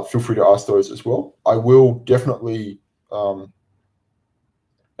 feel free to ask those as well. I will definitely, whenever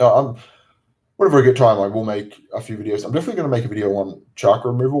I get time, I will make a few videos. I'm definitely going to make a video on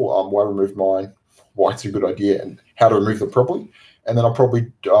chakra removal, why I removed mine, why it's a good idea, and how to remove them properly. And then I'll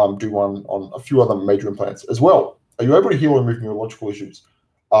probably do one on a few other major implants as well. Are you able to heal and remove neurological issues?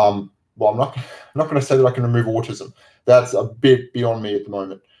 Well, I'm not going to say that I can remove autism. That's a bit beyond me at the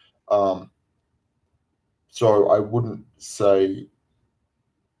moment. So I wouldn't say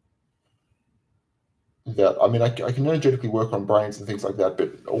that. I mean, I can energetically work on brains and things like that,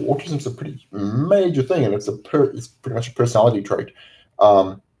 but autism's a pretty major thing, and it's pretty much a personality trait.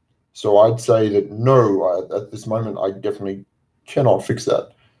 So I'd say that no, at this moment, I definitely cannot fix that.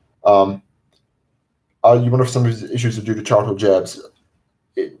 You wonder if some of these issues are due to childhood jabs.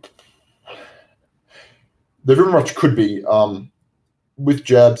 They very much could be. With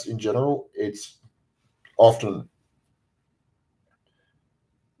jabs in general, it's often,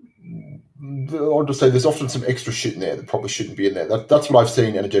 I'll just say there's often some extra shit in there that probably shouldn't be in there. That's what I've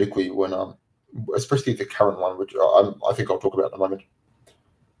seen energetically when, especially the current one, which I think I'll talk about in a moment.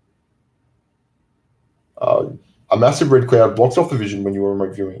 A massive red cloud blocks off the vision when you are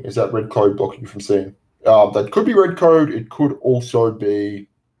remote viewing. Is that red cloud blocking you from seeing? That could be red code. It could also be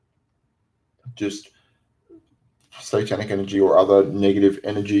just satanic energy or other negative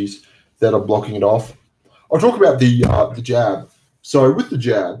energies that are blocking it off. I'll talk about the jab. So with the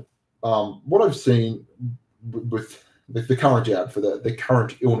jab, what I've seen with the current jab for the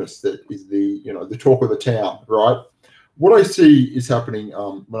current illness that is the talk of the town, right? What I see is happening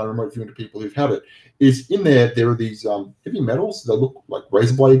when I remote view into people who've had it is in there are these heavy metals that look like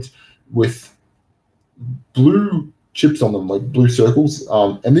razor blades with blue chips on them, like blue circles.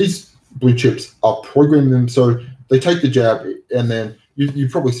 And these blue chips are programming them. So they take the jab and then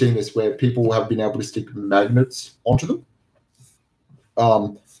you've probably seen this where people have been able to stick magnets onto them.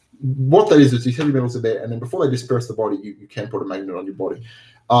 What that is these heavy metals are there, and then before they disperse the body, you can put a magnet on your body.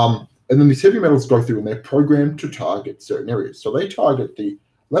 And then these heavy metals go through and they're programmed to target certain areas. So they target the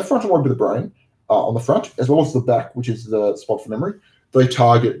left frontal lobe of the brain on the front, as well as the back, which is the spot for memory. They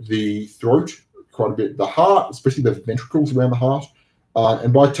target the throat quite a bit, the heart, especially the ventricles around the heart.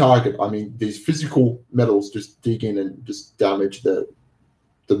 And by target, I mean these physical metals just dig in and just damage the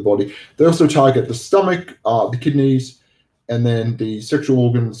body. They also target the stomach, the kidneys, and then the sexual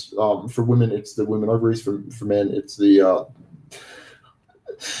organs. For women, it's the women ovaries. For men, it's the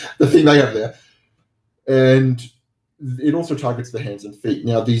thing they have there. And it also targets the hands and feet.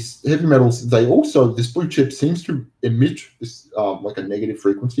 Now, these heavy metals, this blue chip seems to emit this like a negative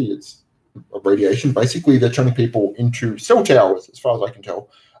frequency. It's a radiation. Basically, they're turning people into cell towers, as far as I can tell.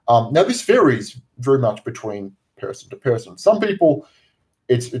 Now, this varies very much between person to person. Some people,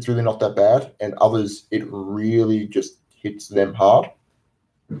 it's really not that bad, and others, it really just hits them hard.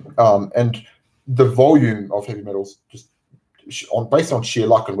 And the volume of heavy metals, just based on sheer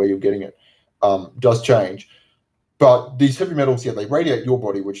luck and where you're getting it, does change. But these heavy metals, yeah, they radiate your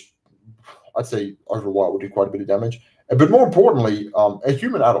body, which I'd say over a while will do quite a bit of damage. But more importantly, a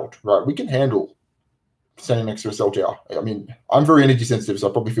human adult, right, we can handle standing next to a cell tower. I mean, I'm very energy sensitive, so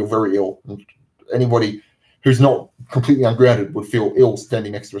I probably feel very ill. And anybody who's not completely ungrounded would feel ill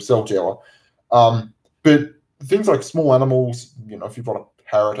standing next to a cell tower. But things like small animals, if you've got a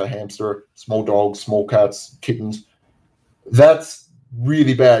parrot, a hamster, small dogs, small cats, kittens, that's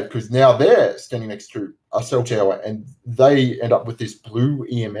really bad because now they're standing next to a cell tower and they end up with this blue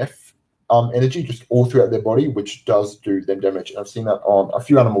EMF energy just all throughout their body, which does do them damage. And I've seen that on a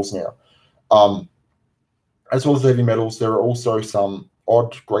few animals now. As well as heavy metals, there are also some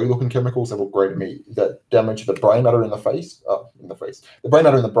odd grey-looking chemicals that look grey to me that damage the brain matter in the face. The brain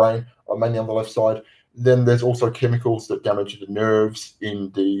matter in the brain, mainly on the left side. Then there's also chemicals that damage the nerves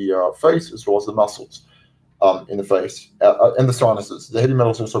in the face, as well as the muscles in the face, and the sinuses. The heavy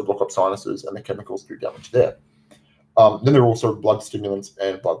metals also block up sinuses, and the chemicals do damage there. Then there are also blood stimulants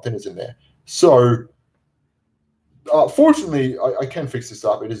and blood thinners in there. So, fortunately, I can fix this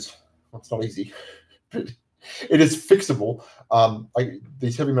up. It's not easy, but it is fixable.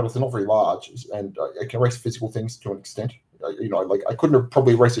 These heavy metals are not very large, and I can erase physical things to an extent. I couldn't have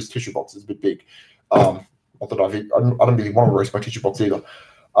probably erased this tissue box. It's a bit big. Not that I don't really want to erase my tissue box either.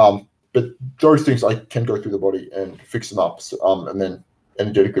 But those things I can go through the body and fix them up, and then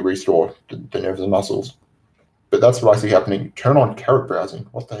energetically restore the nerves and muscles. but that's what I see happening. Turn on carrot browsing.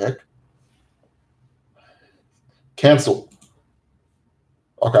 What the heck? Cancel.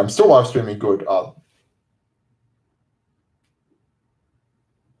 Okay, I'm still live streaming. Good.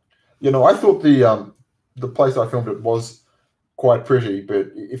 You know, I thought the place I filmed it was quite pretty,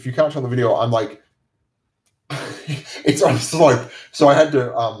 but if you can't tell the video, I'm like, it's on a slope, so I had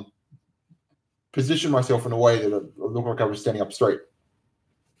to position myself in a way that it looked like I was standing up straight.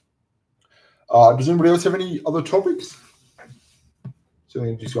 Does anybody else have any other topics?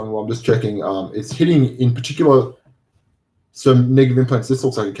 Something just going well. I'm just checking. It's hitting in particular some negative implants. This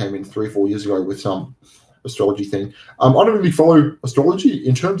looks like it came in 3 or 4 years ago with some astrology thing. I don't really follow astrology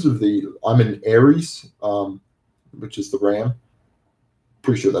in terms of I'm in Aries, which is the ram.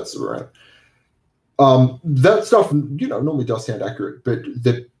 Pretty sure that's the ram. That stuff, you know, normally does sound accurate, but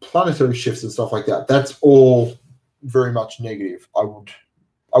the planetary shifts and stuff like that, that's all very much negative.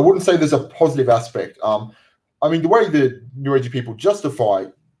 I wouldn't say there's a positive aspect. I mean, the way the New Age people justify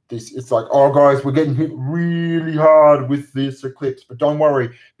this, it's like, oh, guys, we're getting hit really hard with this eclipse, but don't worry,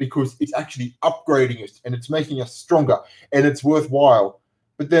 because it's actually upgrading us and it's making us stronger and it's worthwhile.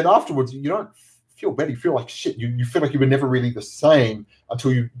 But then afterwards, you don't feel better. You feel like shit. You feel like you were never really the same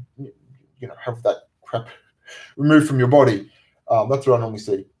until you know, have that crap removed from your body. That's what I normally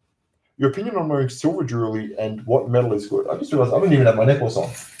see. Your opinion on wearing silver jewelry and what metal is good? I just realized I don't even have my necklace on.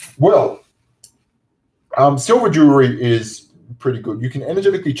 Well, silver jewelry is pretty good. You can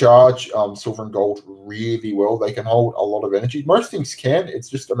energetically charge silver and gold really well. They can hold a lot of energy. Most things can. It's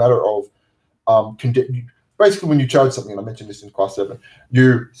just a matter of basically when you charge something, and I mentioned this in class 7,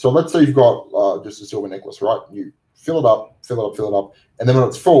 so let's say you've got just a silver necklace, right? You fill it up, and then when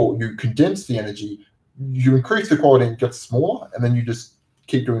it's full, you condense the energy, you increase the quality and it gets smaller, and then you just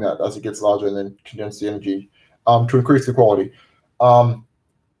keep doing that as it gets larger and then condense the energy to increase the quality. But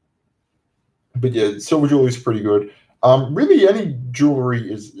yeah, silver jewelry is pretty good. Really, any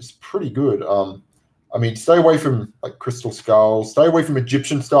jewelry is pretty good. I mean, stay away from like crystal skulls. Stay away from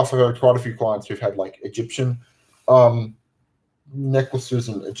Egyptian stuff. I've had quite a few clients who've had like Egyptian necklaces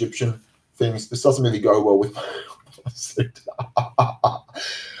and Egyptian things. This doesn't really go well with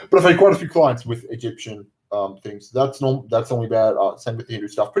but I've had quite a few clients with Egyptian things. That's normally bad. Same with the Hindu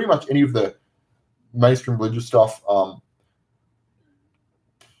stuff. Pretty much any of the mainstream religious stuff.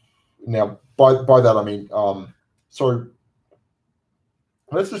 Now, by that I mean, so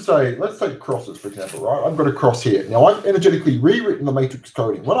let's take crosses, for example, right? I've got a cross here. Now, I've energetically rewritten the matrix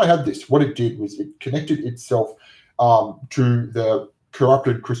coding. When I had this, what it did was it connected itself to the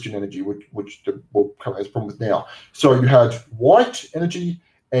corrupted Christian energy, which we'll come as a problem with now. So you had white energy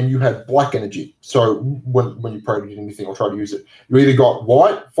and you had black energy. So when you prayed anything or try to use it, you either got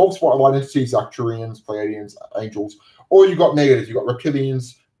white, false white light entities, Arcturians, Pleiadians, angels, or you got negatives. You got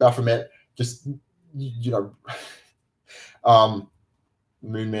reptilians, Baphomet, just, you know,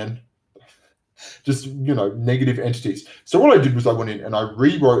 moon men, just, you know, negative entities. So what I did was I went in and I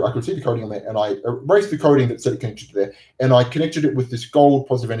rewrote, I could see the coding on there, and I erased the coding that said it connected to there, and I connected it with this gold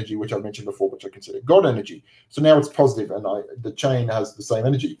positive energy, which I mentioned before, which I consider God energy. So now it's positive, and the chain has the same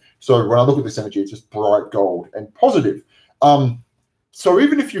energy. So when I look at this energy, it's just bright gold and positive. So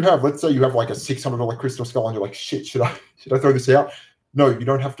even if you have, let's say you have like a $600 crystal skull and you're like, shit, should I throw this out? No, you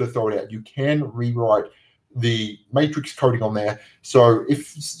don't have to throw it out. You can rewrite the matrix coding on there. So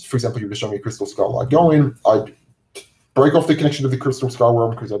if, for example, you were to show me a crystal skull, I'd go in, I'd break off the connection to the crystal skull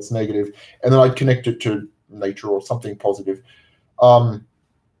realm because that's negative, and then I'd connect it to nature or something positive. For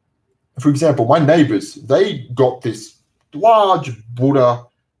example, my neighbors, they got this large Buddha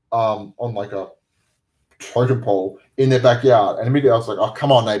on like a totem pole in their backyard, and immediately I was like, oh,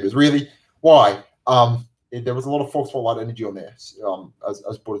 come on, neighbors, really? Why? There was a lot of false light energy on there,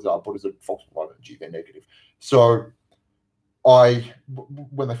 as Buddhas are. Buddhas are false light energy, they're negative. So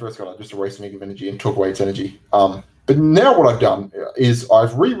when they first got it, I just erased negative energy and took away its energy. But now what I've done is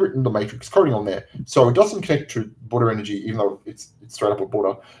I've rewritten the matrix coding on there. So it doesn't connect to Buddha energy, even though it's straight up a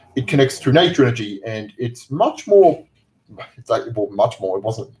Buddha. It connects to nature energy, and it's much more, it's like, well, much more, it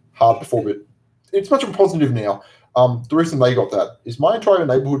wasn't hard before, but it's much more positive now. The reason they got that is my entire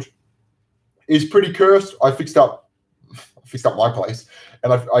neighborhood is pretty cursed. I fixed up my place,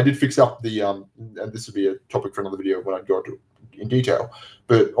 and I did fix up the and this would be a topic for another video when I'd go into it in detail,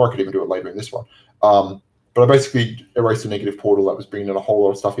 or I could even do it later in this one. But I basically erased a negative portal that was bringing in a whole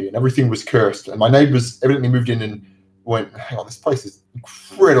lot of stuff here, and everything was cursed. And my neighbors evidently moved in and went, hang on, this place is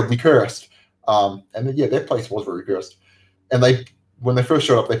incredibly cursed. And then, yeah, their place was very cursed. And when they first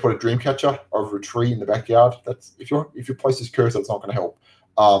showed up, they put a dream catcher over a tree in the backyard. That's if your place is cursed, that's not going to help.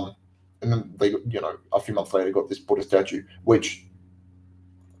 And then they, you know, a few months later got this Buddha statue, which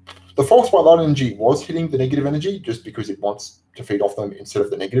the false white light energy was hitting the negative energy just because it wants to feed off them instead of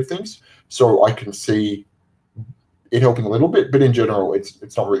the negative things. So I can see it helping a little bit, but in general,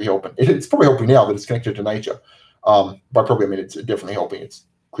 it's not really helping. It's probably helping now that it's connected to nature. By probably, I mean, it's definitely helping. It's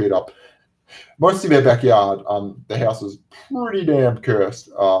cleared up mostly their backyard. The house is pretty damn cursed.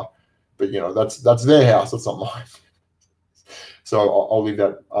 But you know, that's their house. That's not mine. So I'll leave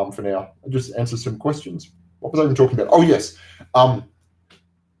that for now. I'll just answer some questions. What was I even talking about? Oh yes,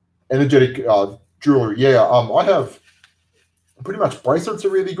 energetic jewelry. Yeah, I have pretty much bracelets are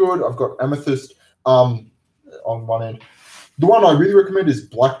really good. I've got amethyst on one end. The one I really recommend is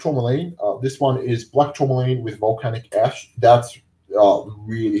black tourmaline. This one is black tourmaline with volcanic ash. That's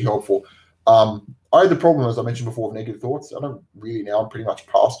really helpful. I had the problem, as I mentioned before, of negative thoughts. I don't really now. I'm pretty much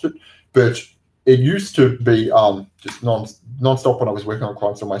past it. But it used to be just non-stop when I was working on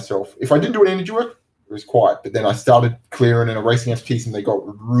clients or myself. If I didn't do any energy work, it was quiet. But then I started clearing and erasing entities, and they got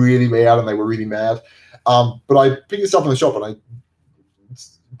really loud and they were really mad. But I picked this up in the shop and I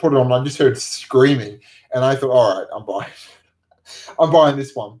put it on. And I just heard screaming, and I thought, all right, I'm buying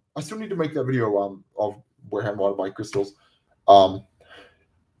this one. I still need to make that video of where I buy crystals.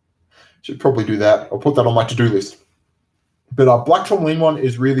 Should probably do that. I'll put that on my to-do list. But black tourmaline one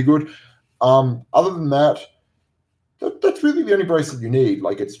is really good. Other than that, that's really the only bracelet you need.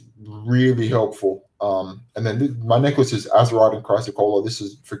 Like, it's really helpful. And then my necklace is azurite and chrysocolla. This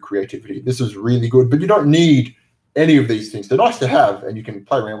is for creativity. This is really good, but you don't need any of these things. They're nice to have, and you can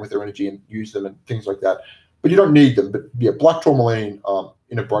play around with their energy and use them and things like that. But you don't need them. But yeah, black tourmaline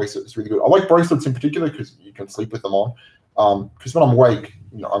in a bracelet is really good. I like bracelets in particular because you can sleep with them on. Because when I'm awake,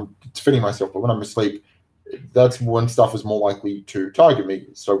 you know, I'm feeding myself, but when I'm asleep, that's when stuff is more likely to target me.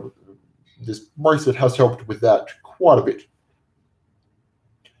 So this bracelet has helped with that quite a bit.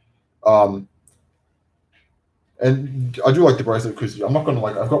 And I do like the bracelet because I'm not going to,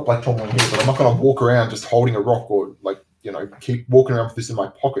 like, I've got black tourmaline here, but I'm not going to walk around just holding a rock or, like, you know, keep walking around with this in my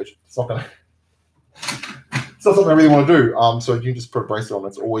pocket. It's not going to, it's not something I really want to do. So you can just put a bracelet on.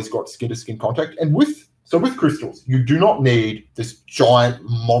 It's always got skin-to-skin contact. And with crystals, you do not need this giant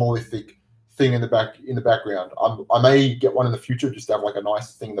monolithic thing in the background. I may get one in the future just to have like a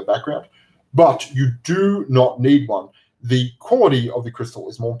nice thing in the background, but you do not need one. The quality of the crystal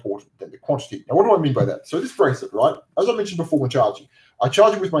is more important than the quantity. Now, what do I mean by that? So this bracelet, right? As I mentioned before when charging, I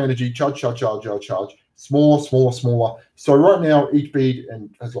charge it with my energy, charge, smaller. So right now, each bead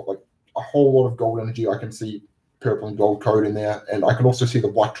has got like a whole lot of gold energy. I can see purple and gold code in there, and I can also see the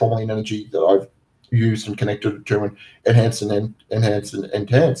black tourmaline energy that I've used and connected to and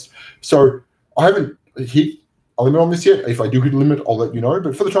enhance. So I haven't hit a limit on this yet. If I do hit a limit, I'll let you know.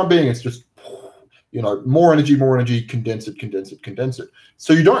 But for the time being, it's just, you know, more energy, condense it.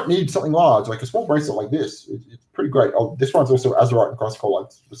 So you don't need something large, like a small bracelet like this. It's pretty great. Oh, this one's also azurite and chrysocolla.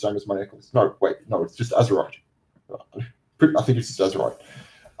 It's the same as my necklace. No, wait, no, it's just azurite. I think it's just azurite.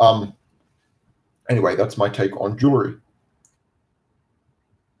 Anyway, that's my take on jewelry.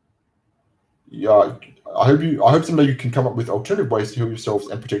 Yeah, I hope someday you can come up with alternative ways to heal yourselves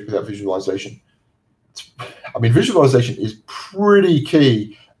and protect without visualization. I mean, visualization is pretty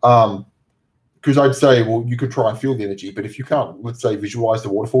key. Because I'd say, well, you could try and feel the energy, but if you can't, let's say, visualize the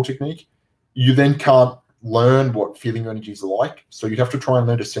waterfall technique, you then can't learn what feeling your energy is like. So you'd have to try and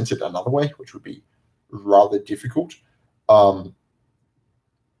learn to sense it another way, which would be rather difficult.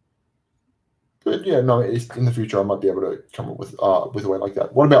 But yeah, no, in the future, I might be able to come up with a way like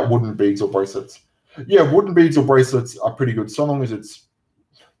that. What about wooden beads or bracelets? Yeah, wooden beads or bracelets are pretty good, so long as it's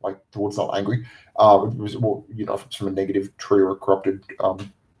like towards not angry. Well, you know, if it's from a negative tree or a corrupted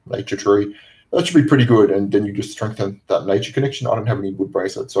nature tree, that should be pretty good. And then you just strengthen that nature connection. I don't have any wood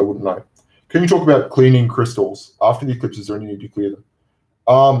bracelets, so I wouldn't know. Can you talk about cleaning crystals after the eclipse? Is there any need to clear them?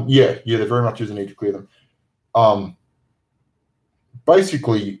 Yeah, there very much is a need to clear them.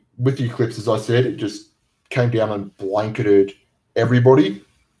 Basically, with the eclipse, as I said, it just came down and blanketed everybody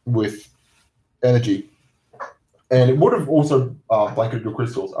with energy. And it would have also blanketed your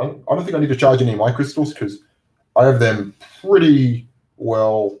crystals. I don't think I need to charge any of my crystals because I have them pretty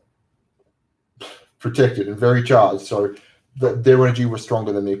well protected and very charged. So their energy was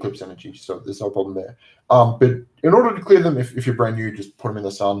stronger than the eclipse energy. So there's no problem there. But in order to clear them, if you're brand new, just put them in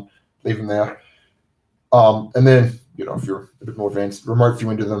the sun, leave them there. And then, you know, if you're a bit more advanced, remote view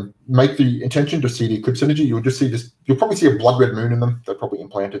into them, make the intention to see the eclipse energy. You'll just see this, you'll probably see a blood red moon in them. They probably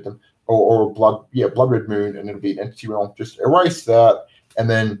implanted them, or a blood red moon, and it'll be an entity realm. Just erase that and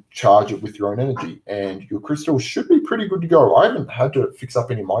then charge it with your own energy. And your crystals should be pretty good to go. I haven't had to fix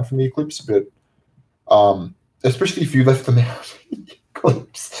up any of mine from the eclipse, but especially if you left them out.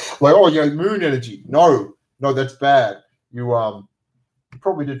 Eclipse. Like, oh yeah, moon energy. No, that's bad. You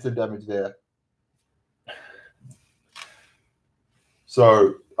probably did some damage there.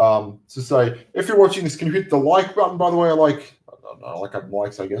 So, to say, if you're watching this, can you hit the like button? By the way, I like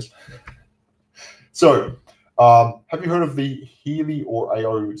likes, I guess. So, have you heard of the Healy or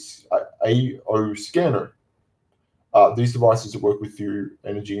AO scanner? These devices that work with your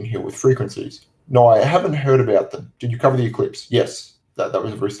energy and heal with frequencies. No, I haven't heard about them. Did you cover the Eclipse? Yes, that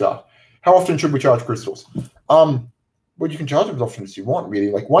was a very start. How often should we charge crystals? Well, you can charge them as often as you want,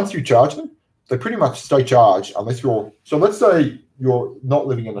 really. Like once you charge them, they pretty much stay charged unless you're. So let's say you're not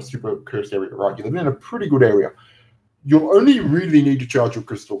living in a super cursed area, right? You're living in a pretty good area. You'll only really need to charge your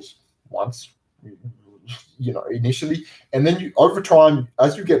crystals once, initially, and then over time,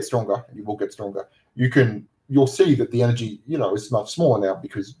 as you get stronger, and you will get stronger, you'll see that the energy, is much smaller now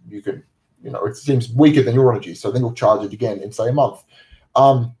because you can, it seems weaker than your energy. So then you'll charge it again in say a month.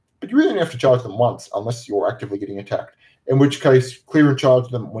 But you really only have to charge them once unless you're actively getting attacked. In which case, clear and charge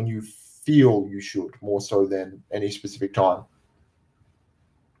them when you feel you should, more so than any specific time.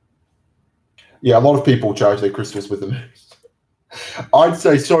 Yeah, a lot of people charge their crystals with them. I'd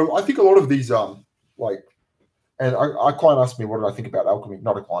say so. I think a lot of these, and a client asked me, what did I think about alchemy?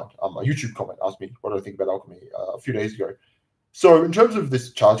 Not a client, a YouTube comment asked me, what did I think about alchemy a few days ago. So in terms of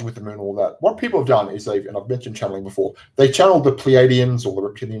this charging with the moon and all that, what people have done is and I've mentioned channeling before, they channeled the Pleiadians or the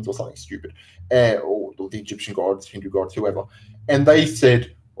reptilians or something stupid, or the Egyptian gods, Hindu gods, whoever. And they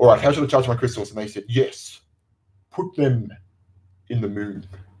said, all right, how should I charge my crystals? And they said, yes, put them in the moon.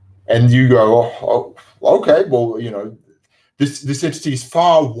 And you go, oh okay, well, this entity is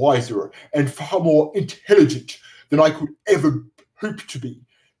far wiser and far more intelligent than I could ever hope to be.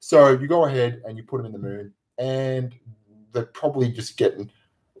 So you go ahead and you put them in the moon, and they're probably just getting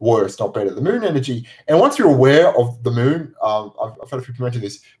worse, not better. The moon energy, and once you're aware of the moon, I've had a few people mention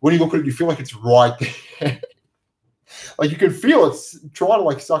this, when you look at it, you feel like it's right there. Like you can feel it's trying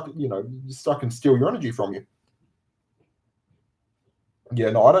to suck and steal your energy from you. Yeah,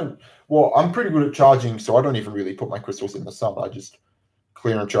 no, I don't. Well, I'm pretty good at charging, so I don't even really put my crystals in the sun. I just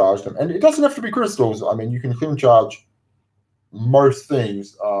clear and charge them. And it doesn't have to be crystals. I mean, you can clear and charge most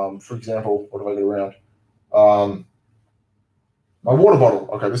things. For example, what have I got around? My water bottle.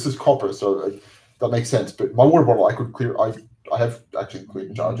 Okay, this is copper, so that makes sense. But my water bottle, I could clear. I have actually cleared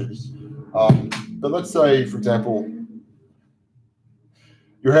and charged it. But let's say, for example,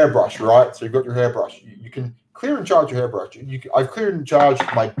 your hairbrush, right? So you've got your hairbrush. You can clear and charge your hairbrush. I've cleared and charged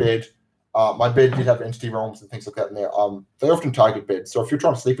my bed. My bed did have entity realms and things like that in there. They often target beds. So if you're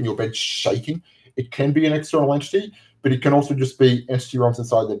trying to sleep and your bed's shaking, it can be an external entity, but it can also just be entity realms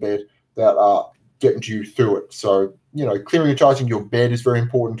inside the bed that are getting you through it. So, clearing and charging your bed is very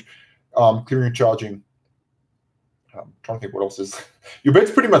important. Clearing and charging, I'm trying to think what else is. Your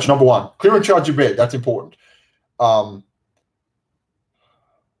bed's pretty much number one. Clear and charge your bed. That's important. And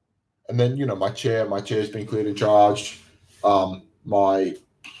then, my chair's been cleared and charged. My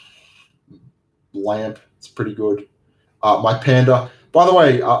lamp, it's pretty good. My panda. By the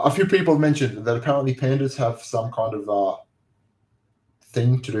way, a few people have mentioned that apparently pandas have some kind of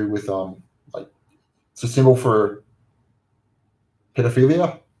thing to do with, it's a symbol for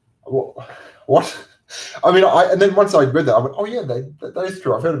pedophilia. What? I mean, and then once I read that, I went, oh yeah, that is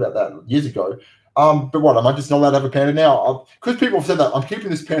true. I've heard about that years ago. But what, am I just not allowed to have a panda now? Because people have said that, I'm keeping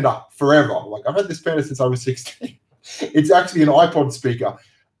this panda forever. Like, I've had this panda since I was 16. It's actually an iPod speaker.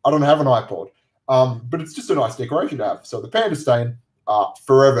 I don't have an iPod. But it's just a nice decoration to have. So the panda's staying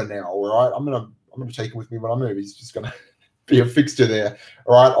forever now, all right? I'm gonna take it with me when I move. He's just gonna be a fixture there.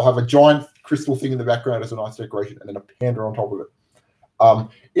 All right. I'll have a giant crystal thing in the background as a nice decoration, and then a panda on top of it.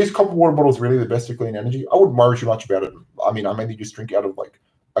 Is copper water bottles really the best to clean energy? I wouldn't worry too much about it. I mean, I mainly just drink out of like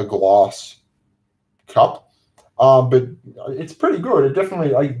a glass cup, but it's pretty good. It definitely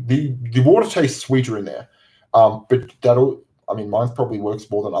the water tastes sweeter in there, but mine probably works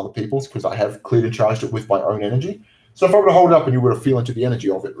more than other people's because I have cleared and charged it with my own energy. So if I were to hold it up and you were to feel into the energy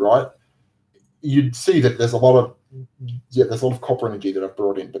of it, right, you'd see that there's a lot of copper energy that I've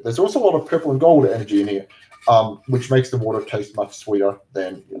brought in, but there's also a lot of purple and gold energy in here, which makes the water taste much sweeter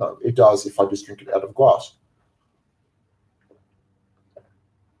than it does if I just drink it out of glass.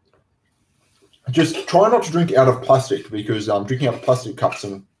 Just try not to drink out of plastic because drinking out of plastic cups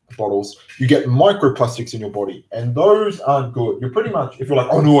and bottles, you get microplastics in your body, and those aren't good. You're pretty much, if you're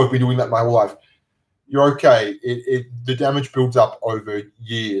like, oh no, I've been doing that my whole life, you're okay. The damage builds up over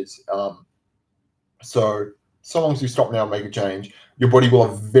years. So long as you stop now and make a change, your body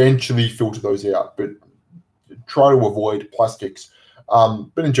will eventually filter those out. But try to avoid plastics.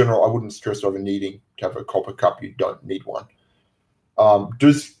 But in general, I wouldn't stress over needing to have a copper cup. You don't need one.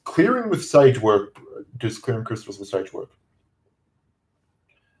 Does clearing with sage work? Does clearing crystals with sage work?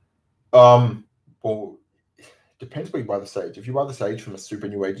 Well, depends where you buy the sage. If you buy the sage from a super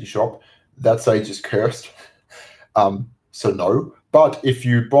new agey shop, that sage is cursed. So no. But if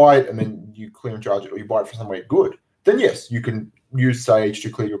you buy it and then you clear and charge it, or you buy it from somewhere good, then yes, you can use sage to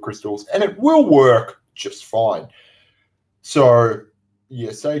clear your crystals, and it will work just fine. So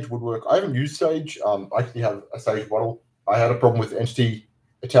yeah, sage would work. I haven't used sage. I actually have a sage bottle. I had a problem with entity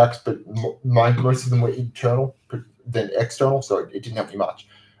attacks, but most of them were internal than external, so it didn't help me much.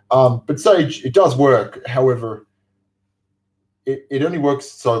 But sage, it does work. However, it only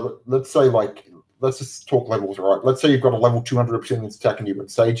works. So let's say, like, let's just talk levels, right? Let's say you've got a level 200 reptilian that's attacking you, but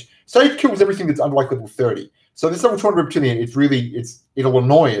sage kills everything that's under like level 30. So this level 200 reptilian, it'll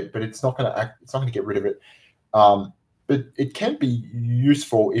annoy it, but it's not going to get rid of it. But it can be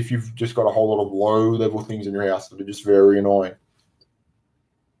useful if you've just got a whole lot of low-level things in your house that are just very annoying.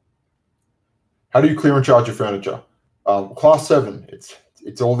 How do you clear and charge your furniture? Class 7,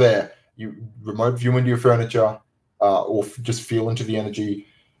 it's all there. You remote view into your furniture, or just feel into the energy,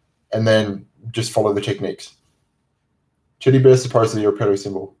 and then just follow the techniques. Teddy bears supposedly are a pedo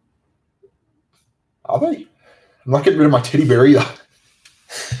symbol. Are they? I'm not getting rid of my teddy bear either.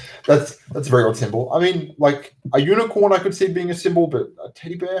 That's a very odd symbol. I mean, like a unicorn I could see being a symbol, but a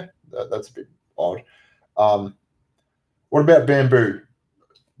teddy bear, that's a bit odd. What about bamboo?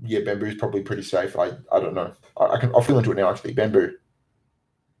 Yeah, bamboo is probably pretty safe. I don't know. I'll feel into it now, actually. Bamboo.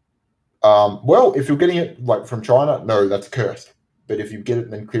 Well, if you're getting it like from China, no, that's cursed. But if you get it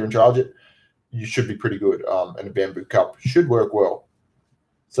and then clear and charge it, you should be pretty good. And a bamboo cup should work well.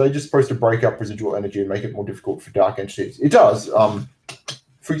 So you're just supposed to break up residual energy and make it more difficult for dark entities. It does.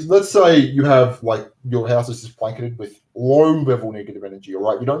 Let's say you have, like, your house is just blanketed with low-level negative energy, all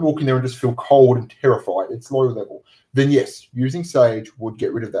right? You don't walk in there and just feel cold and terrified. It's low level. Then, yes, using sage would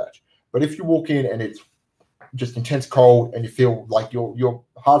get rid of that. But if you walk in and it's just intense cold and you feel like your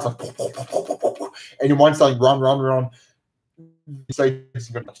heart's like, and your mind's saying, run, sage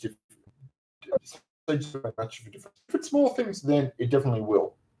isn't going to make much of a difference. If it's small things, then it definitely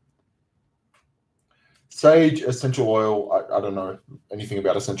will. Sage essential oil. I don't know anything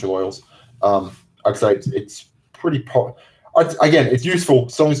about essential oils. I'd say it's pretty. Again, it's useful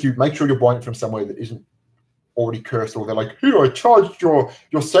as long as you make sure you're buying it from somewhere that isn't already cursed, or they're like, "Here, I charged your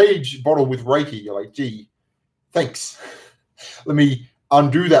sage bottle with Reiki." You're like, "Gee, thanks. Let me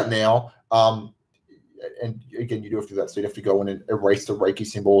undo that now." And again, you do have to do that. So you have to go in and erase the Reiki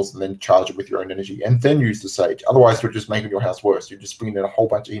symbols and then charge it with your own energy and then use the sage. Otherwise, you're just making your house worse. You're just bringing in a whole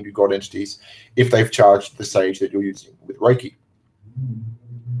bunch of Hindu god entities if they've charged the sage that you're using with Reiki.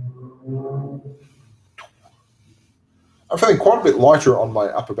 I'm feeling quite a bit lighter on my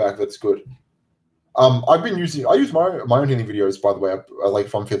upper back. That's good. I use my own healing videos, by the way. I like,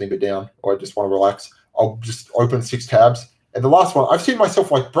 if I'm feeling a bit down or I just want to relax, I'll just open 6 tabs. And the last one, I've seen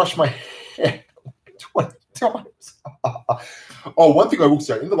myself like brush my hair 20 times. Oh, one thing I will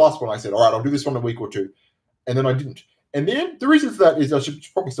say, in the last one I said, all right, I'll do this one in a week or 2. And then I didn't. And then the reason for that is I should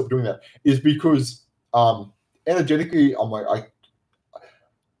probably stop doing that, is because energetically, I'm like,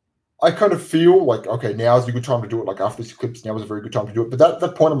 I kind of feel like, okay, now is a good time to do it. Like after this eclipse, now is a very good time to do it. But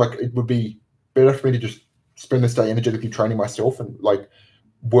that point, I'm like, it would be better for me to just spend this day energetically training myself and like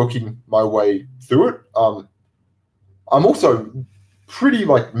working my way through it. I'm also pretty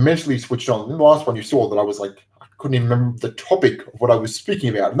like mentally switched on. In the last one, you saw that I was like, I couldn't even remember the topic of what I was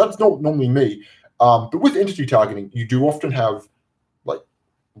speaking about, and that's not normally me. But with entity targeting, you do often have, like,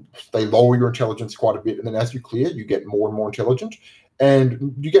 they lower your intelligence quite a bit, and then as you clear, you get more and more intelligent,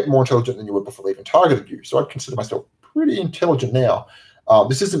 and you get more intelligent than you were before they even targeted you. So I'd consider myself pretty intelligent now.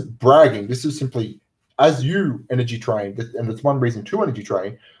 This isn't bragging. This is simply, as you energy train, and it's one reason to energy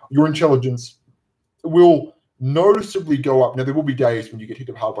train, your intelligence will noticeably go up. Now, there will be days when you get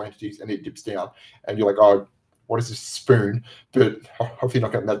hit hard by entities and it dips down, and you're like, oh, what is this spoon? But hopefully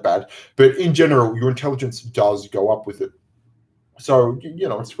not getting that bad. But in general, your intelligence does go up with it. So, you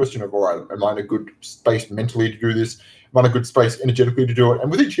know, it's a question of, all right, am I in a good space mentally to do this? Am I in a good space energetically to do it? And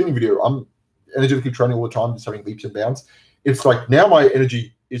with each healing video, I'm energetically training all the time, just having leaps and bounds. It's like now my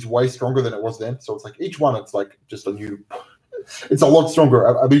energy is way stronger than it was then. So it's like each one, it's like just a new, it's a lot stronger,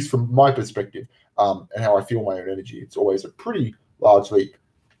 at least from my perspective, and how I feel my own energy. It's always a pretty large leap.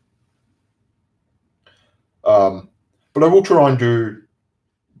 But I will try and do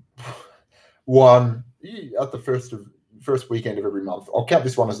one at the first weekend of every month. I'll count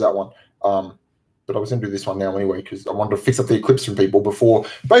this one as that one. But I was going to do this one now anyway, because I wanted to fix up the eclipse from people before.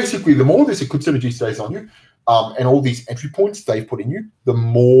 Basically, the more this eclipse energy stays on you, and all these entry points they've put in you, the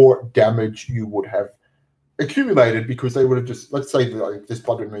more damage you would have accumulated, because they would have just, let's say, like, this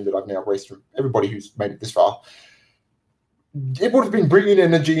blood moon that I've now erased from everybody who's made it this far. it would have been bringing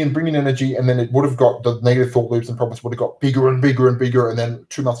energy, and then it would have got the negative thought loops and problems would have got bigger and bigger and bigger, and then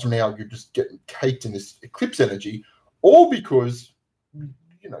 2 months from now you're just getting caked in this eclipse energy, all because you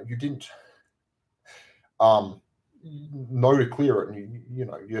didn't know to clear it, and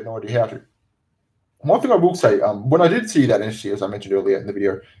you had no idea how to. One thing I will say, when I did see that entity, as I mentioned earlier in the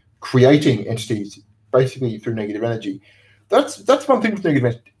video, creating entities basically through negative energy, that's one thing with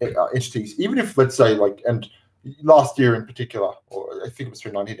negative entities. Even if, let's say, and last year in particular, or I think it was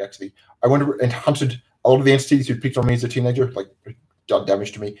 2019 actually, I went and hunted a lot of the entities who picked on me as a teenager, like done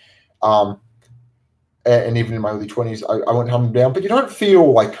damage to me, and even in my early 20s, I went and hunted them down. But you don't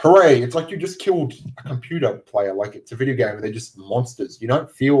feel like, hooray, it's like you just killed a computer player, like it's a video game and they're just monsters. You don't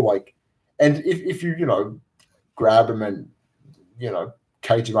feel like, and if you, grab them and,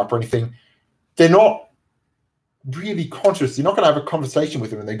 cage them up or anything, they're not really conscious. You're not going to have a conversation with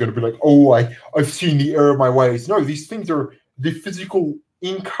them and they're going to be like, oh, I've seen the error of my ways. No, these things are the physical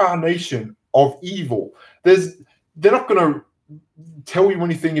incarnation of evil. They're not going to tell you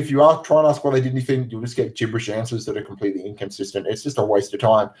anything. If you are trying to ask why they did anything, you'll just get gibberish answers that are completely inconsistent. It's just a waste of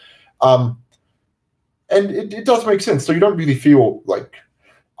time. And it does make sense. So you don't really feel like,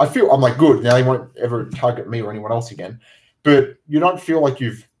 I'm like, good, now they won't ever target me or anyone else again. But you don't feel like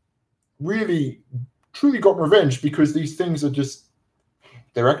you've really truly gotten revenge, because these things are just,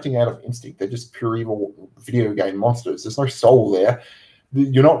 they're acting out of instinct. They're just pure evil video game monsters. There's no soul there.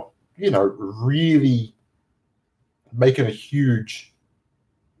 You're not, really making a huge,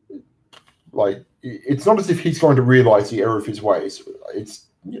 it's not as if he's going to realize the error of his ways. It's,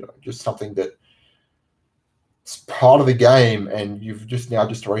 just something that it's part of the game, and you've just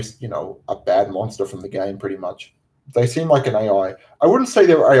erased, a bad monster from the game, pretty much. They seem like an AI. I wouldn't say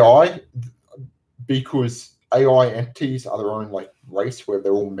they're AI, because AI entities are their own race, where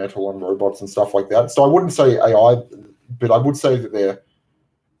they're all metal and robots and stuff like that. So I wouldn't say AI, but I would say that they're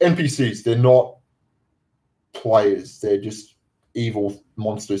NPCs. They're not players. They're just evil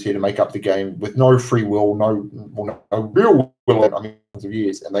monsters here to make up the game with no free will, no real will in millions of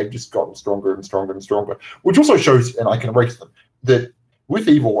years, and they've just gotten stronger and stronger and stronger. Which also shows, and I can erase them, that with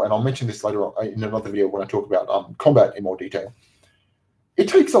evil, and I'll mention this later on in another video when I talk about combat in more detail, it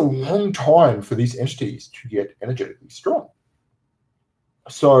takes a long time for these entities to get energetically strong.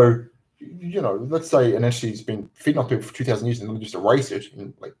 So, let's say an entity's been feeding on people for 2,000 years and then just erase it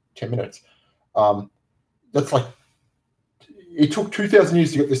in 10 minutes. That's it took 2,000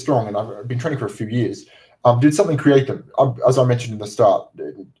 years to get this strong, and I've been training for a few years. Did something create them? As I mentioned in the start,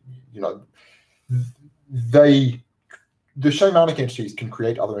 the shamanic entities can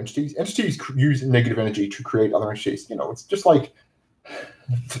create other entities. Entities use negative energy to create other entities. It's just like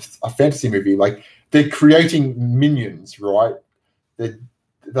a fantasy movie. They're creating minions, right?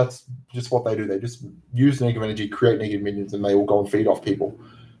 That's just what they do. They just use negative energy, create negative minions, and they all go and feed off people.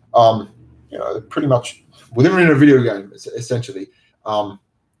 They're pretty much within a video game, essentially.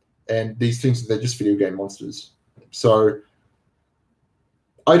 And these things, they're just video game monsters. So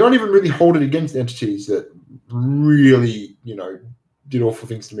I don't even really hold it against entities that really, did awful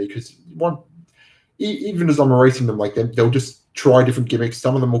things to me, because even as I'm erasing them, they'll just try different gimmicks.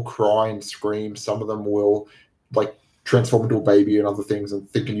 Some of them will cry and scream. Some of them will transform into a baby and other things, and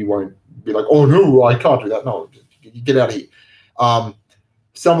thinking you won't be like, oh no, I can't do that. No, get out of here.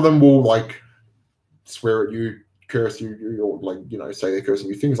 Some of them will swear at you, curse you, or say they're cursing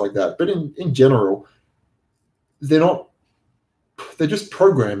you, things like that. But in general, they're just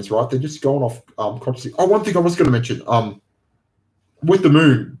programs, right? They're just going off consciously. Oh, one thing I was going to mention, with the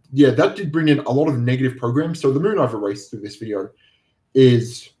moon, yeah, that did bring in a lot of negative programs. So the moon I've erased through this video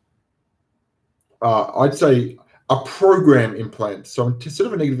is, I'd say, a program implant. So instead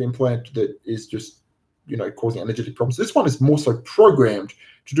of a negative implant that is just, causing energetic problems, this one is more so programmed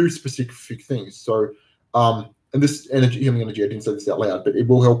to do specific things. So, and this healing energy, I didn't say this out loud, but it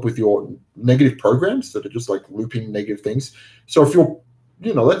will help with your negative programs that are just looping negative things. So if you're,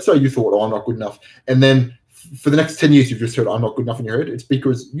 let's say you thought, oh, I'm not good enough, and then for the next 10 years you've just heard, I'm not good enough in your head, it's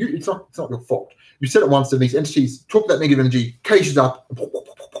because it's not your fault. You said it once, and these entities took that negative energy, caged up,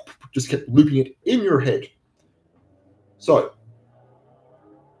 just kept looping it in your head. So,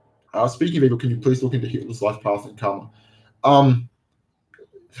 speaking of evil, can you please look into Hitler's life path and karma?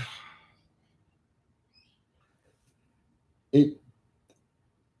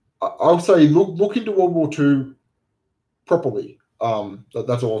 I'll say look into World War II properly.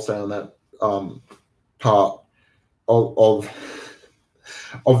 That's all I'll say on that part of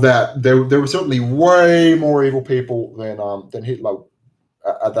that. There were certainly way more evil people than Hitler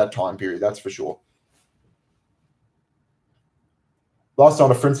at that time period. That's for sure. Last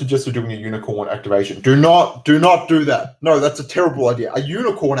night, a friend suggested doing a unicorn activation. Do not do that. No, that's a terrible idea. A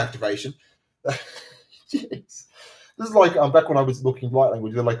unicorn activation. Jeez. This is like back when I was looking at light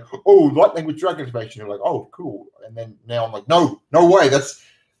language. They're like, oh, light language dragon activation. You're like, oh, cool. And then now I'm like, no way.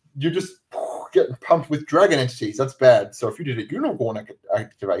 You're just getting pumped with dragon entities. That's bad. So if you did a unicorn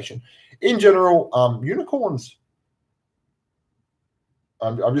activation, in general, unicorns.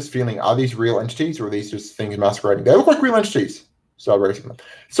 I'm just feeling, are these real entities or are these just things masquerading? They look like real entities. So I'm raising them.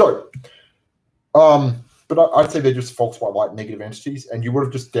 So, but I'd say they're just false white light negative entities, and you would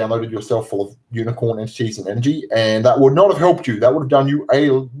have just downloaded yourself full of unicorn entities and energy, and that would not have helped you. That would have done you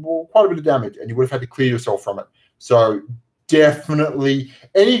quite a bit of damage, and you would have had to clear yourself from it. So definitely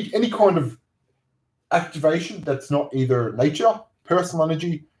any kind of activation that's not either nature, personal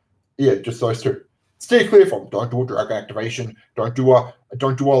energy, yeah, just those two. Stay clear from. Don't do a dragon activation. Don't do a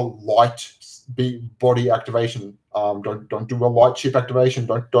light body activation. Don't do a light ship activation.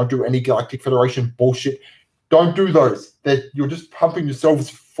 Don't do any Galactic Federation bullshit. Don't do those. You're just pumping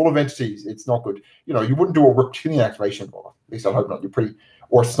yourselves full of entities. It's not good. You know, you wouldn't do a reptilian activation, or at least I hope not.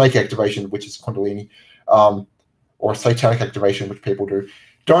 Or a snake activation, which is Kundalini, or a satanic activation, which people do.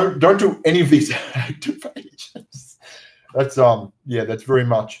 Don't do any of these activations. That's that's very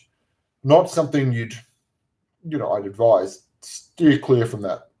much not something I'd advise. Steer clear from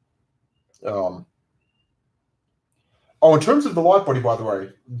that. In terms of the light body, by the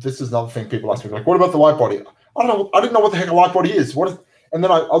way, this is another thing people ask me, like, what about the light body? I don't know. I didn't know what the heck a light body is. And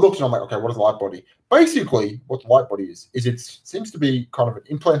then I looked and I'm like, okay, what is a light body? Basically, what the light body is it seems to be kind of an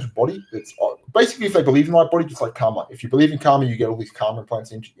implanted body. That's basically, if they believe in light body, just like karma. If you believe in karma, you get all these karma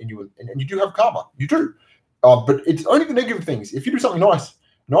implants in you, and you do have karma. You do. But it's only the negative things. If you do something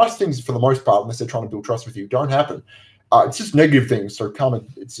nice things for the most part, unless they're trying to build trust with you, don't happen. It's just negative things. So karma,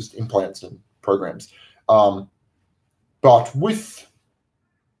 it's just implants and programs. But with,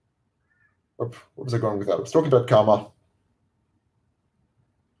 what was I going with that? I was talking about karma.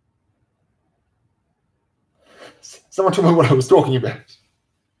 Someone told me what I was talking about.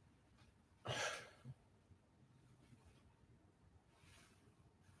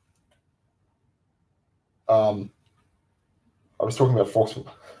 I was talking about false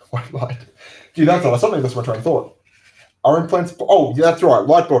white light. Gee, that's something that's my train of thought. Are implants? Oh, yeah, that's right.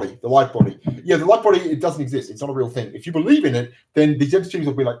 Light body. The light body. Yeah, the light body, it doesn't exist. It's not a real thing. If you believe in it, then these entities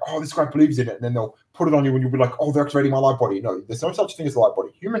will be like, oh, this guy believes in it. And then they'll put it on you and you'll be like, oh, they're activating my light body. No, there's no such thing as a light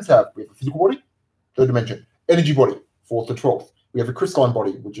body. Humans we have a physical body, third dimension. Energy body, 4th to 12th. We have a crystalline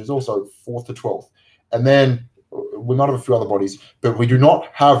body, which is also 4th to 12th. And then we might have a few other bodies, but we do not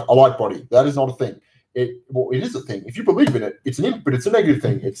have a light body. That is not a thing. It is a thing. If you believe in it, but it's a negative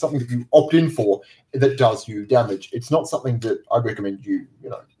thing. It's something that you opt in for that does you damage. It's not something that I recommend you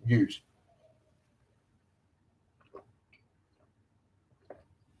use.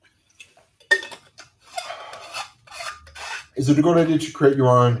 Is it a good idea to create your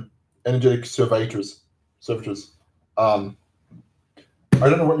own energetic servitors? I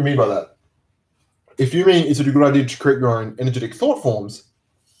don't know what you mean by that. If you mean, is it a good idea to create your own energetic thought forms,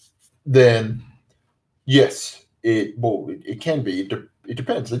 then yes, it can be. It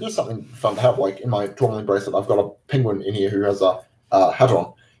depends. It's just something fun to have. Like in my tourmaline bracelet, I've got a penguin in here who has a hat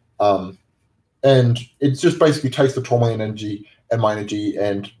on. And it just basically takes the tourmaline energy and my energy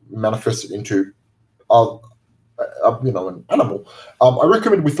and manifests it into an animal. I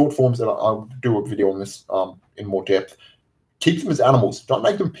recommend with thought forms, and I'll do a video on this in more depth. Keep them as animals. Don't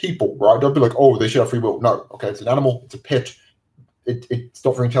make them people, right? Don't be like, oh, they should have free will. No, okay, it's an animal. It's a pet. It's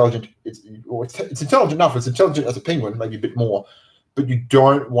not very intelligent. It's intelligent enough. It's intelligent as a penguin, maybe a bit more, but you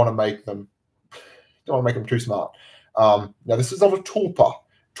don't want to make them. Don't want to make them too smart. Now, this is not a tulpa.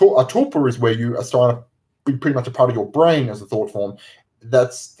 A tulpa is where you are starting to be pretty much a part of your brain as a thought form.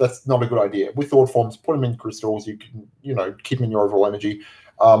 That's not a good idea. With thought forms, put them in crystals. You can keep them in your overall energy.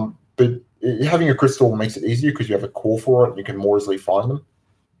 But having a crystal makes it easier because you have a core for it and you can more easily find them.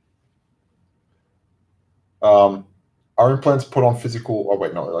 Are implants put on physical? Oh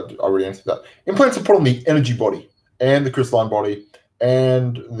wait, no, I already answered that. Implants are put on the energy body and the crystalline body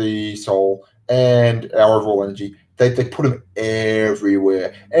and the soul and our overall energy. They put them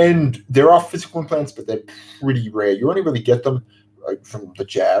everywhere. And there are physical implants, but they're pretty rare. You only really get them from the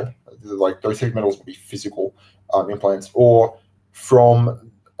jab. Like those heavy metals would be physical implants, or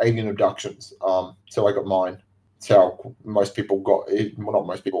from alien abductions. So I got mine. It's how most people got it. Well, not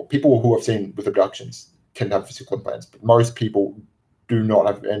most people. People who I've seen with abductions can have physical implants, but most people do not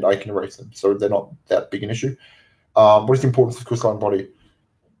have, and I can erase them. So they're not that big an issue. What is the importance of the crystalline body?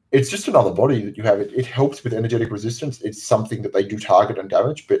 It's just another body that you have. It helps with energetic resistance. It's something that they do target and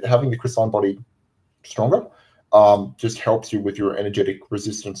damage, but having the crystalline body stronger just helps you with your energetic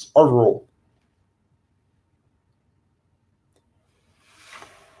resistance overall.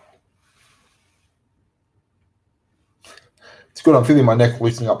 It's good. I'm feeling my neck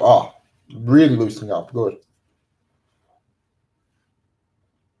loosening up. Ah, really loosening up. Good.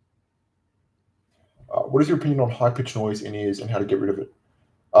 What is your opinion on high-pitched noise in ears and how to get rid of it?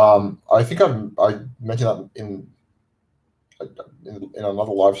 I think I mentioned that in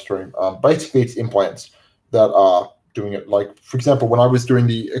another live stream. Basically, it's implants that are doing it. Like, for example, when I was doing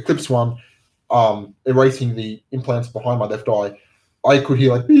the Eclipse one, erasing the implants behind my left eye, I could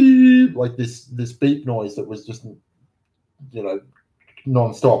hear like beep, like this beep noise that was just, you know,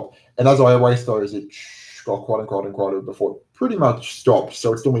 non-stop. And as I erased those, it got quieter before it pretty much stopped.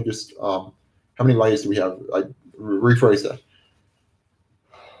 So it's normally just how many layers do we have? I rephrase that.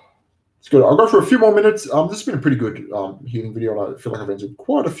 It's good. I'll go for a few more minutes. This has been a pretty good healing video, and I feel like I've answered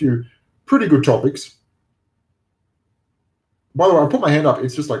quite a few pretty good topics. By the way, I put my hand up.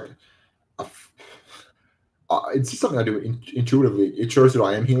 It's just like, it's just something I do intuitively. It shows that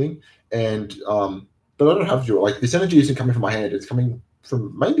I am healing, and but I don't have to do it. Like, this energy isn't coming from my hand. It's coming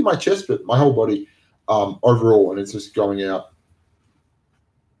from maybe my chest, but my whole body overall, and it's just going out.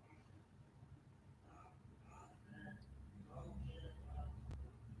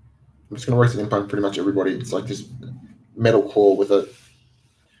 I'm just going to raise the implant pretty much everybody. It's like this metal claw with a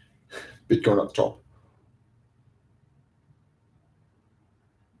bit going up the top.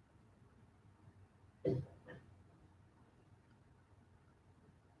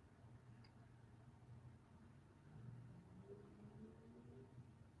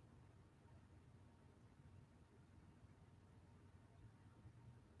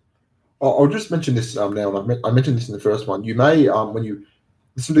 I'll just mention this now, and I mentioned this in the first one. You may, when you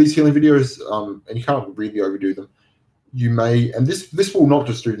listen to these healing videos, and you can't really overdo them, you may, and this will not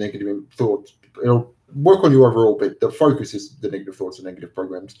just do negative thoughts, it'll work on you overall, but the focus is the negative thoughts and negative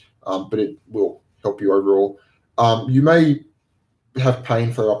programs, but it will help you overall. You may have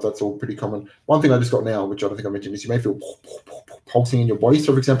pain flare up. That's all pretty common. One thing I just got now, which I don't think I mentioned, is you may feel pulsing in your body.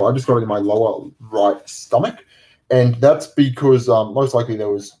 So, for example, I just got it in my lower right stomach, and that's because most likely there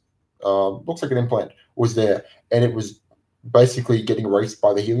was, looks like an implant was there, and it was basically getting erased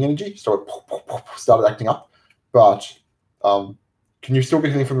by the healing energy, so it started acting up. But can you still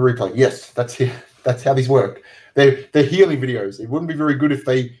get anything from the replay? Yes, that's how these work. They're healing videos. It wouldn't be very good if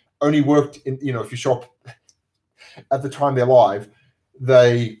they only worked in, you know, if you shop at the time they're live.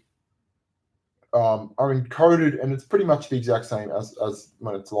 They are encoded, and it's pretty much the exact same as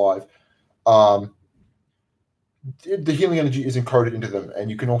when it's live. The healing energy is encoded into them, and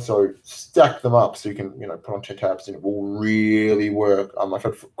you can also stack them up, so you can, you know, put on 10 tabs, and it will really work. I've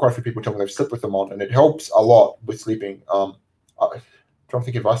had quite a few people tell me they've slept with them on, and it helps a lot with sleeping. I'm trying to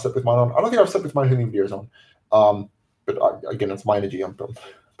think if I slept with mine on. I don't think I've slept with my healing videos on, but again, it's my energy. I'm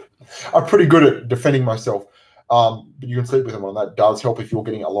pretty good at defending myself. But you can sleep with them on. That does help if you're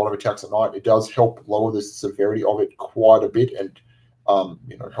getting a lot of attacks at night. It does help lower the severity of it quite a bit, and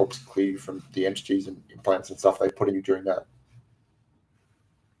you know, it helps clear you from the entities and implants and stuff they put in you during that.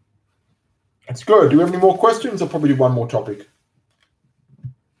 That's good. Do we have any more questions? I'll probably do one more topic.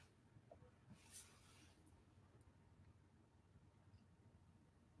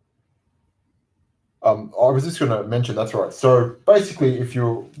 I was just going to mention, that's right. So basically, if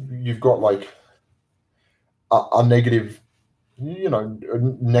you've got like a negative, you know, a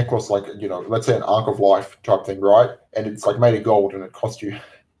necklace, like, you know, let's say an Arc of Life type thing, right? And it's like made of gold, and it cost you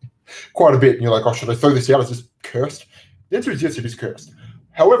quite a bit, and you're like, oh, should I throw this out? Is this cursed? The answer is yes, it is cursed.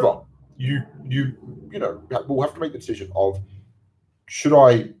 However, you know, we'll have to make the decision of, should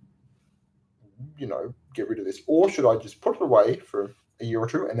I, you know, get rid of this, or should I just put it away for a year or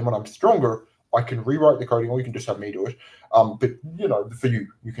two, and then when I'm stronger, I can rewrite the coding, or you can just have me do it. But, you know, for you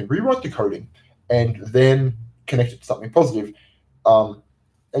can rewrite the coding and then connect it to something positive,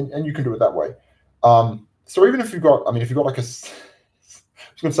 and you can do it that way. So even if you've got, I mean, if you've got like a, I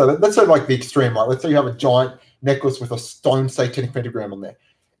was going to say, let's say like the extreme, right? Let's say you have a giant necklace with a stone satanic pentagram on there.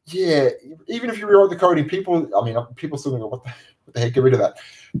 Yeah, even if you rewrite the coding, people still going to go, what the heck, get rid of that.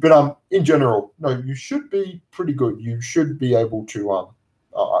 But in general, no, you should be pretty good. You should be able to,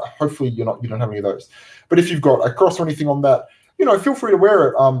 hopefully you don't have any of those. But if you've got a cross or anything on that, you know, feel free to wear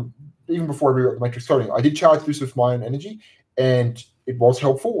it. Even before I rewrote the matrix coding, I did charge this with my own energy, and it was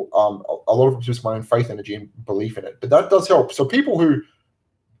helpful. A lot of it was just my own faith energy and belief in it, but that does help. So people who,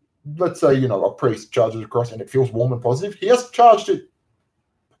 let's say, you know, a priest charges a cross and it feels warm and positive, he has charged it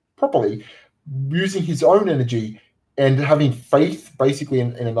properly using his own energy and having faith basically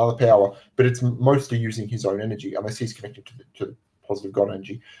in another power, but it's mostly using his own energy, unless he's connected to the positive God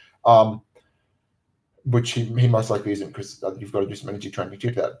energy. which he most likely isn't, because you've got to do some energy training to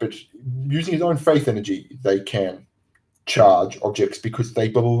get that. But using his own faith energy, they can charge objects because they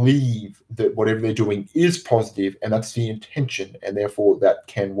believe that whatever they're doing is positive, and that's the intention, and therefore that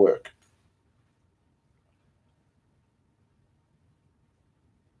can work.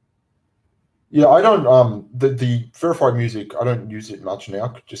 Yeah, I don't the verified music, I don't use it much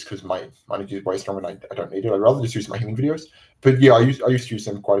now just because my energy is way stronger and I don't need it. I'd rather just use my healing videos. But yeah, I used to use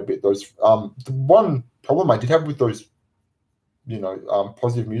them quite a bit. Those the one problem I did have with those,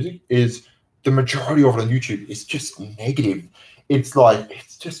 positive music is the majority of it on YouTube is just negative. It's like,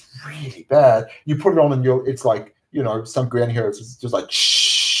 it's just really bad. You put it on and it's like, some ground hertz is just like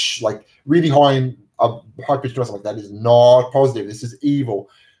shh, like really high in high pitched noise. Like, that is not positive. This is evil.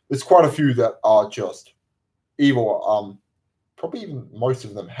 There's quite a few that are just evil. Probably even most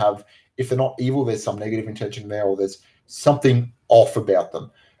of them have, if they're not evil, there's some negative intention there, or there's something off about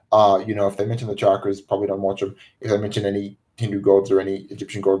them. If they mention the chakras, probably don't watch them. If they mention any Hindu gods or any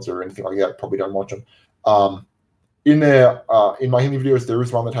Egyptian gods or anything like that, probably don't watch them. In my Hindi videos, there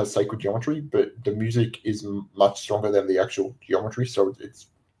is one that has sacred geometry, but the music is much stronger than the actual geometry, so it's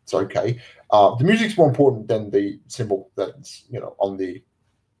okay. The music's more important than the symbol that's on the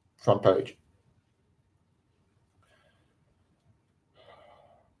front page.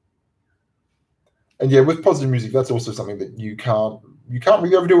 And yeah, with positive music, that's also something that you can't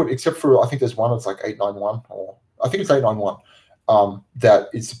really overdo it, except for, I think there's one that's like 891, or I think it's 891, that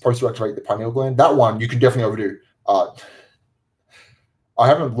is supposed to activate the pineal gland. That one you can definitely overdo. I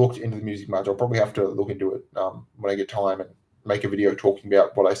haven't looked into the music much. I'll probably have to look into it when I get time and make a video talking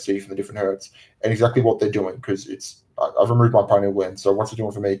about what I see from the different hertz and exactly what they're doing, because I've removed my pineal gland, so what's it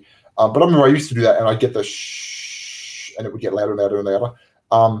doing for me? But I remember I used to do that, and I'd get the shh, and it would get louder and louder and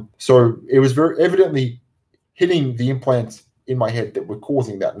louder. So it was very evidently hitting the implants in my head that were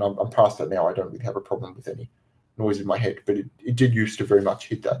causing that, and I'm past that now. I don't really have a problem with any noise in my head, but it did used to very much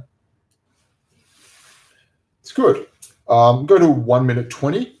hit that. It's good. Go to 1 minute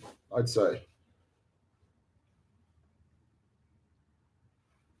 20, I'd say.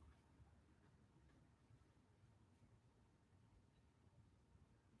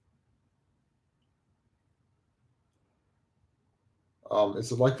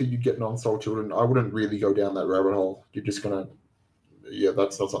 Is it likely you get non-soul children? I wouldn't really go down that rabbit hole. You're just going to, yeah,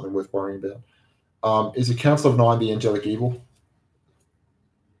 that's not something worth worrying about. Is the Council of Nine the angelic evil?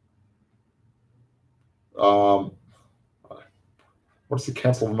 What's the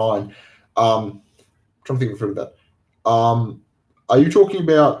Council of Nine? I'm trying to think of that. Are you talking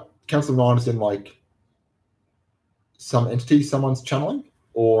about Council of Nine as in like some entity someone's channeling,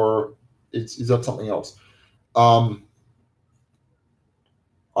 or is that something else?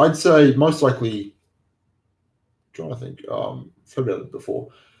 I'd say most likely, I'm trying to think, I've heard about it before.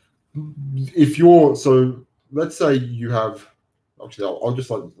 If you're, so let's say you have, actually, I'll just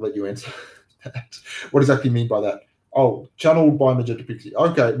let you answer that. What exactly you mean by that? Oh, channeled by Magenta Pixie.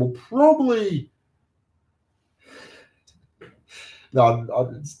 Okay, well, probably, no, I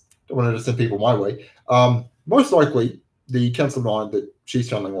don't want to send people my way. Most likely, the Council of Nine that she's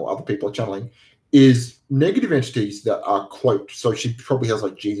channeling, or other people are channeling, is negative entities that are cloaked. So she probably has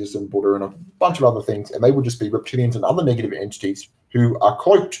like Jesus and Buddha and a bunch of other things, and they would just be reptilians and other negative entities who are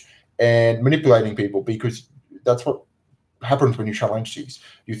cloaked and manipulating people, because that's what happens when you channel entities.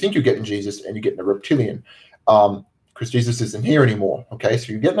 You think you're getting Jesus and you're getting a reptilian, because Jesus isn't here anymore. Okay,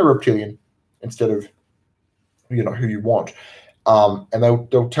 so you're getting a reptilian instead of who you want, and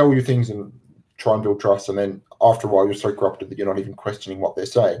they'll tell you things and try and build trust, and then after a while you're so corrupted that you're not even questioning what they're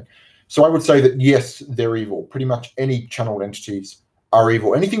saying. So I would say that, yes, they're evil. Pretty much any channeled entities are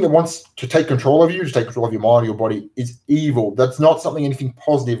evil. Anything that wants to take control of you, to take control of your mind or your body, is evil. That's not something anything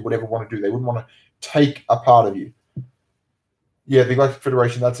positive would ever want to do. They wouldn't want to take a part of you. Yeah, the Galactic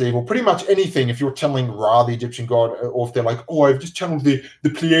Federation, that's evil. Pretty mumuch anything, if you're channeling Ra, the Egyptian god, or if they're like, oh, I've just channeled the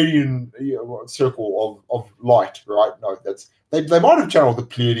Pleiadian circle of light, right? No, they might have channeled the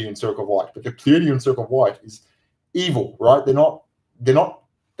Pleiadian circle of light, but the Pleiadian circle of light is evil, right? They don't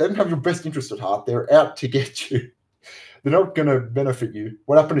have your best interest at heart. They're out to get you. They're not going to benefit you.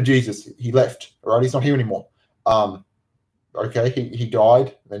 What happened to Jesus? He left, right? He's not here anymore. Okay, he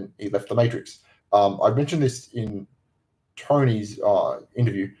died, then he left the Matrix. I mentioned this in Tony's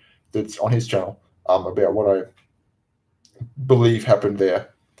interview that's on his channel about what I believe happened there.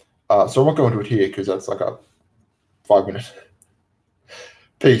 So I won't go into it here because that's like a 5-minute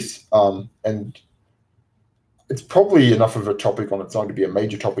piece. And it's probably enough of a topic on its own to be a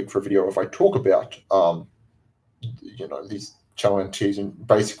major topic for a video if I talk about, these channel entities and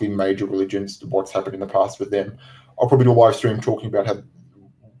basically major religions, what's happened in the past with them. I'll probably do a live stream talking about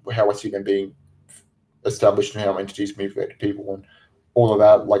how I see them being established and how entities manipulated people and all of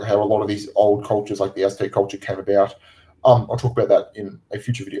that, like how a lot of these old cultures, like the Aztec culture, came about. I'll talk about that in a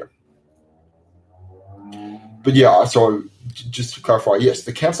future video. But yeah, so just to clarify, yes,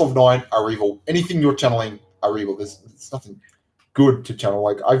 the Council of Nine are evil. Anything you're channeling are evil. There's nothing good to channel.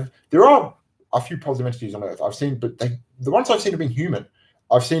 Like there are a few positive entities on Earth I've seen, but the ones I've seen have been human.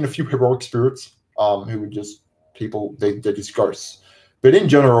 I've seen a few heroic spirits who are just people. They're just ghosts. But in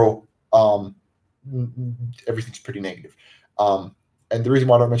general, everything's pretty negative. And the reason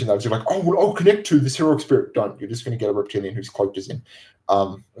why I don't mention that is you're like, oh, connect to this heroic spirit. Don't. You're just going to get a reptilian who's cloaked as in.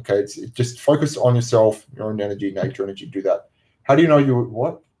 Okay, it's just focus on yourself, your own energy, nature energy. Do that. How do you know you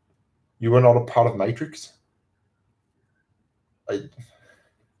what? You were not a part of Matrix.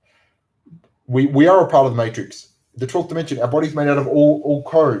 We are a part of the Matrix. The 12th dimension. Our body's made out of all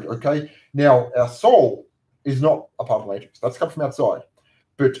code. Okay. Now our soul is not a part of the Matrix. That's come from outside.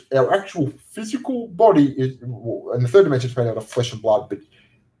 But our actual physical body is, and the third dimension is made out of flesh and blood, but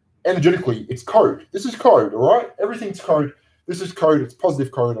energetically, it's code. This is code, all right? Everything's code. This is code. It's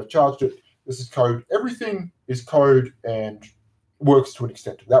positive code. I've charged it. This is code. Everything is code and works to an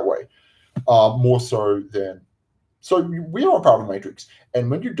extent that way, more so than... So we are a part of the Matrix.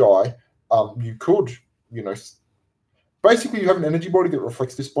 And when you die, you could, basically you have an energy body that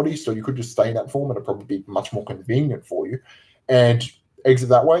reflects this body, so you could just stay in that form and it'd probably be much more convenient for you. And exit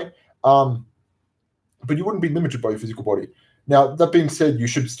that way, but you wouldn't be limited by your physical body. Now, that being said, you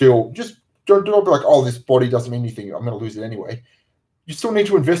should still just don't be like, oh, this body doesn't mean anything, I'm going to lose it anyway. You still need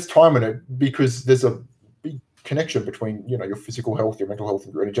to invest time in it because there's a big connection between your physical health, your mental health,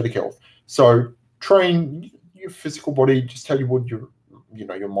 and your energetic health. So train your physical body just how you would your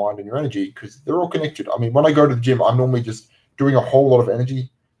your mind and your energy, because they're all connected. I mean, when I go to the gym, I'm normally just doing a whole lot of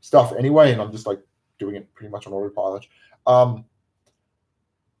energy stuff anyway, and I'm just like doing it pretty much on autopilot.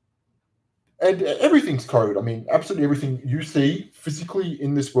 And everything's code. I mean, absolutely everything you see physically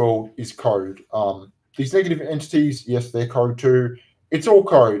in this world is code. These negative entities, yes, they're code too. It's all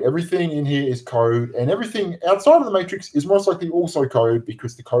code. Everything in here is code, and everything outside of the Matrix is most likely also code,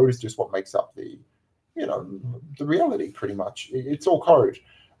 because the code is just what makes up the, the reality. Pretty much, it's all code.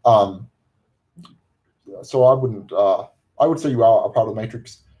 So I wouldn't. I would say you are a part of the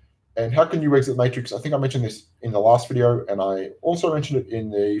Matrix. And how can you exit the Matrix? I think I mentioned this in the last video, and I also mentioned it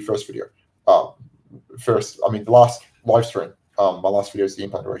in the first video. The last live stream. My last video is the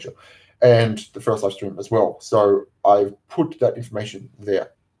implant ratio, and the first live stream as well. So I've put that information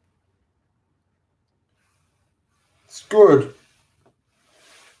there. It's good.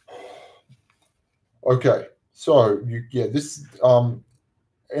 Okay, so this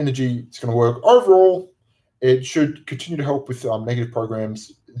energy is going to work overall. It should continue to help with negative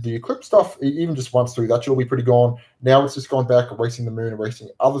programs. The Eclipse stuff, even just once through, that should all be pretty gone. Now it's just gone back, erasing the moon, erasing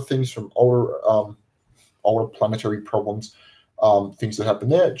other things from older planetary problems, things that happen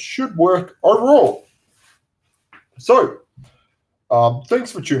there. It should work overall. So,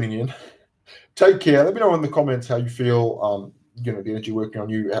 thanks for tuning in. Take care. Let me know in the comments how you feel, the energy working on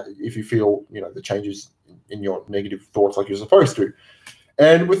you, if you feel, the changes in your negative thoughts like you're supposed to.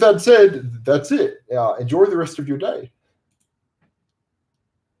 And with that said, that's it. Enjoy the rest of your day.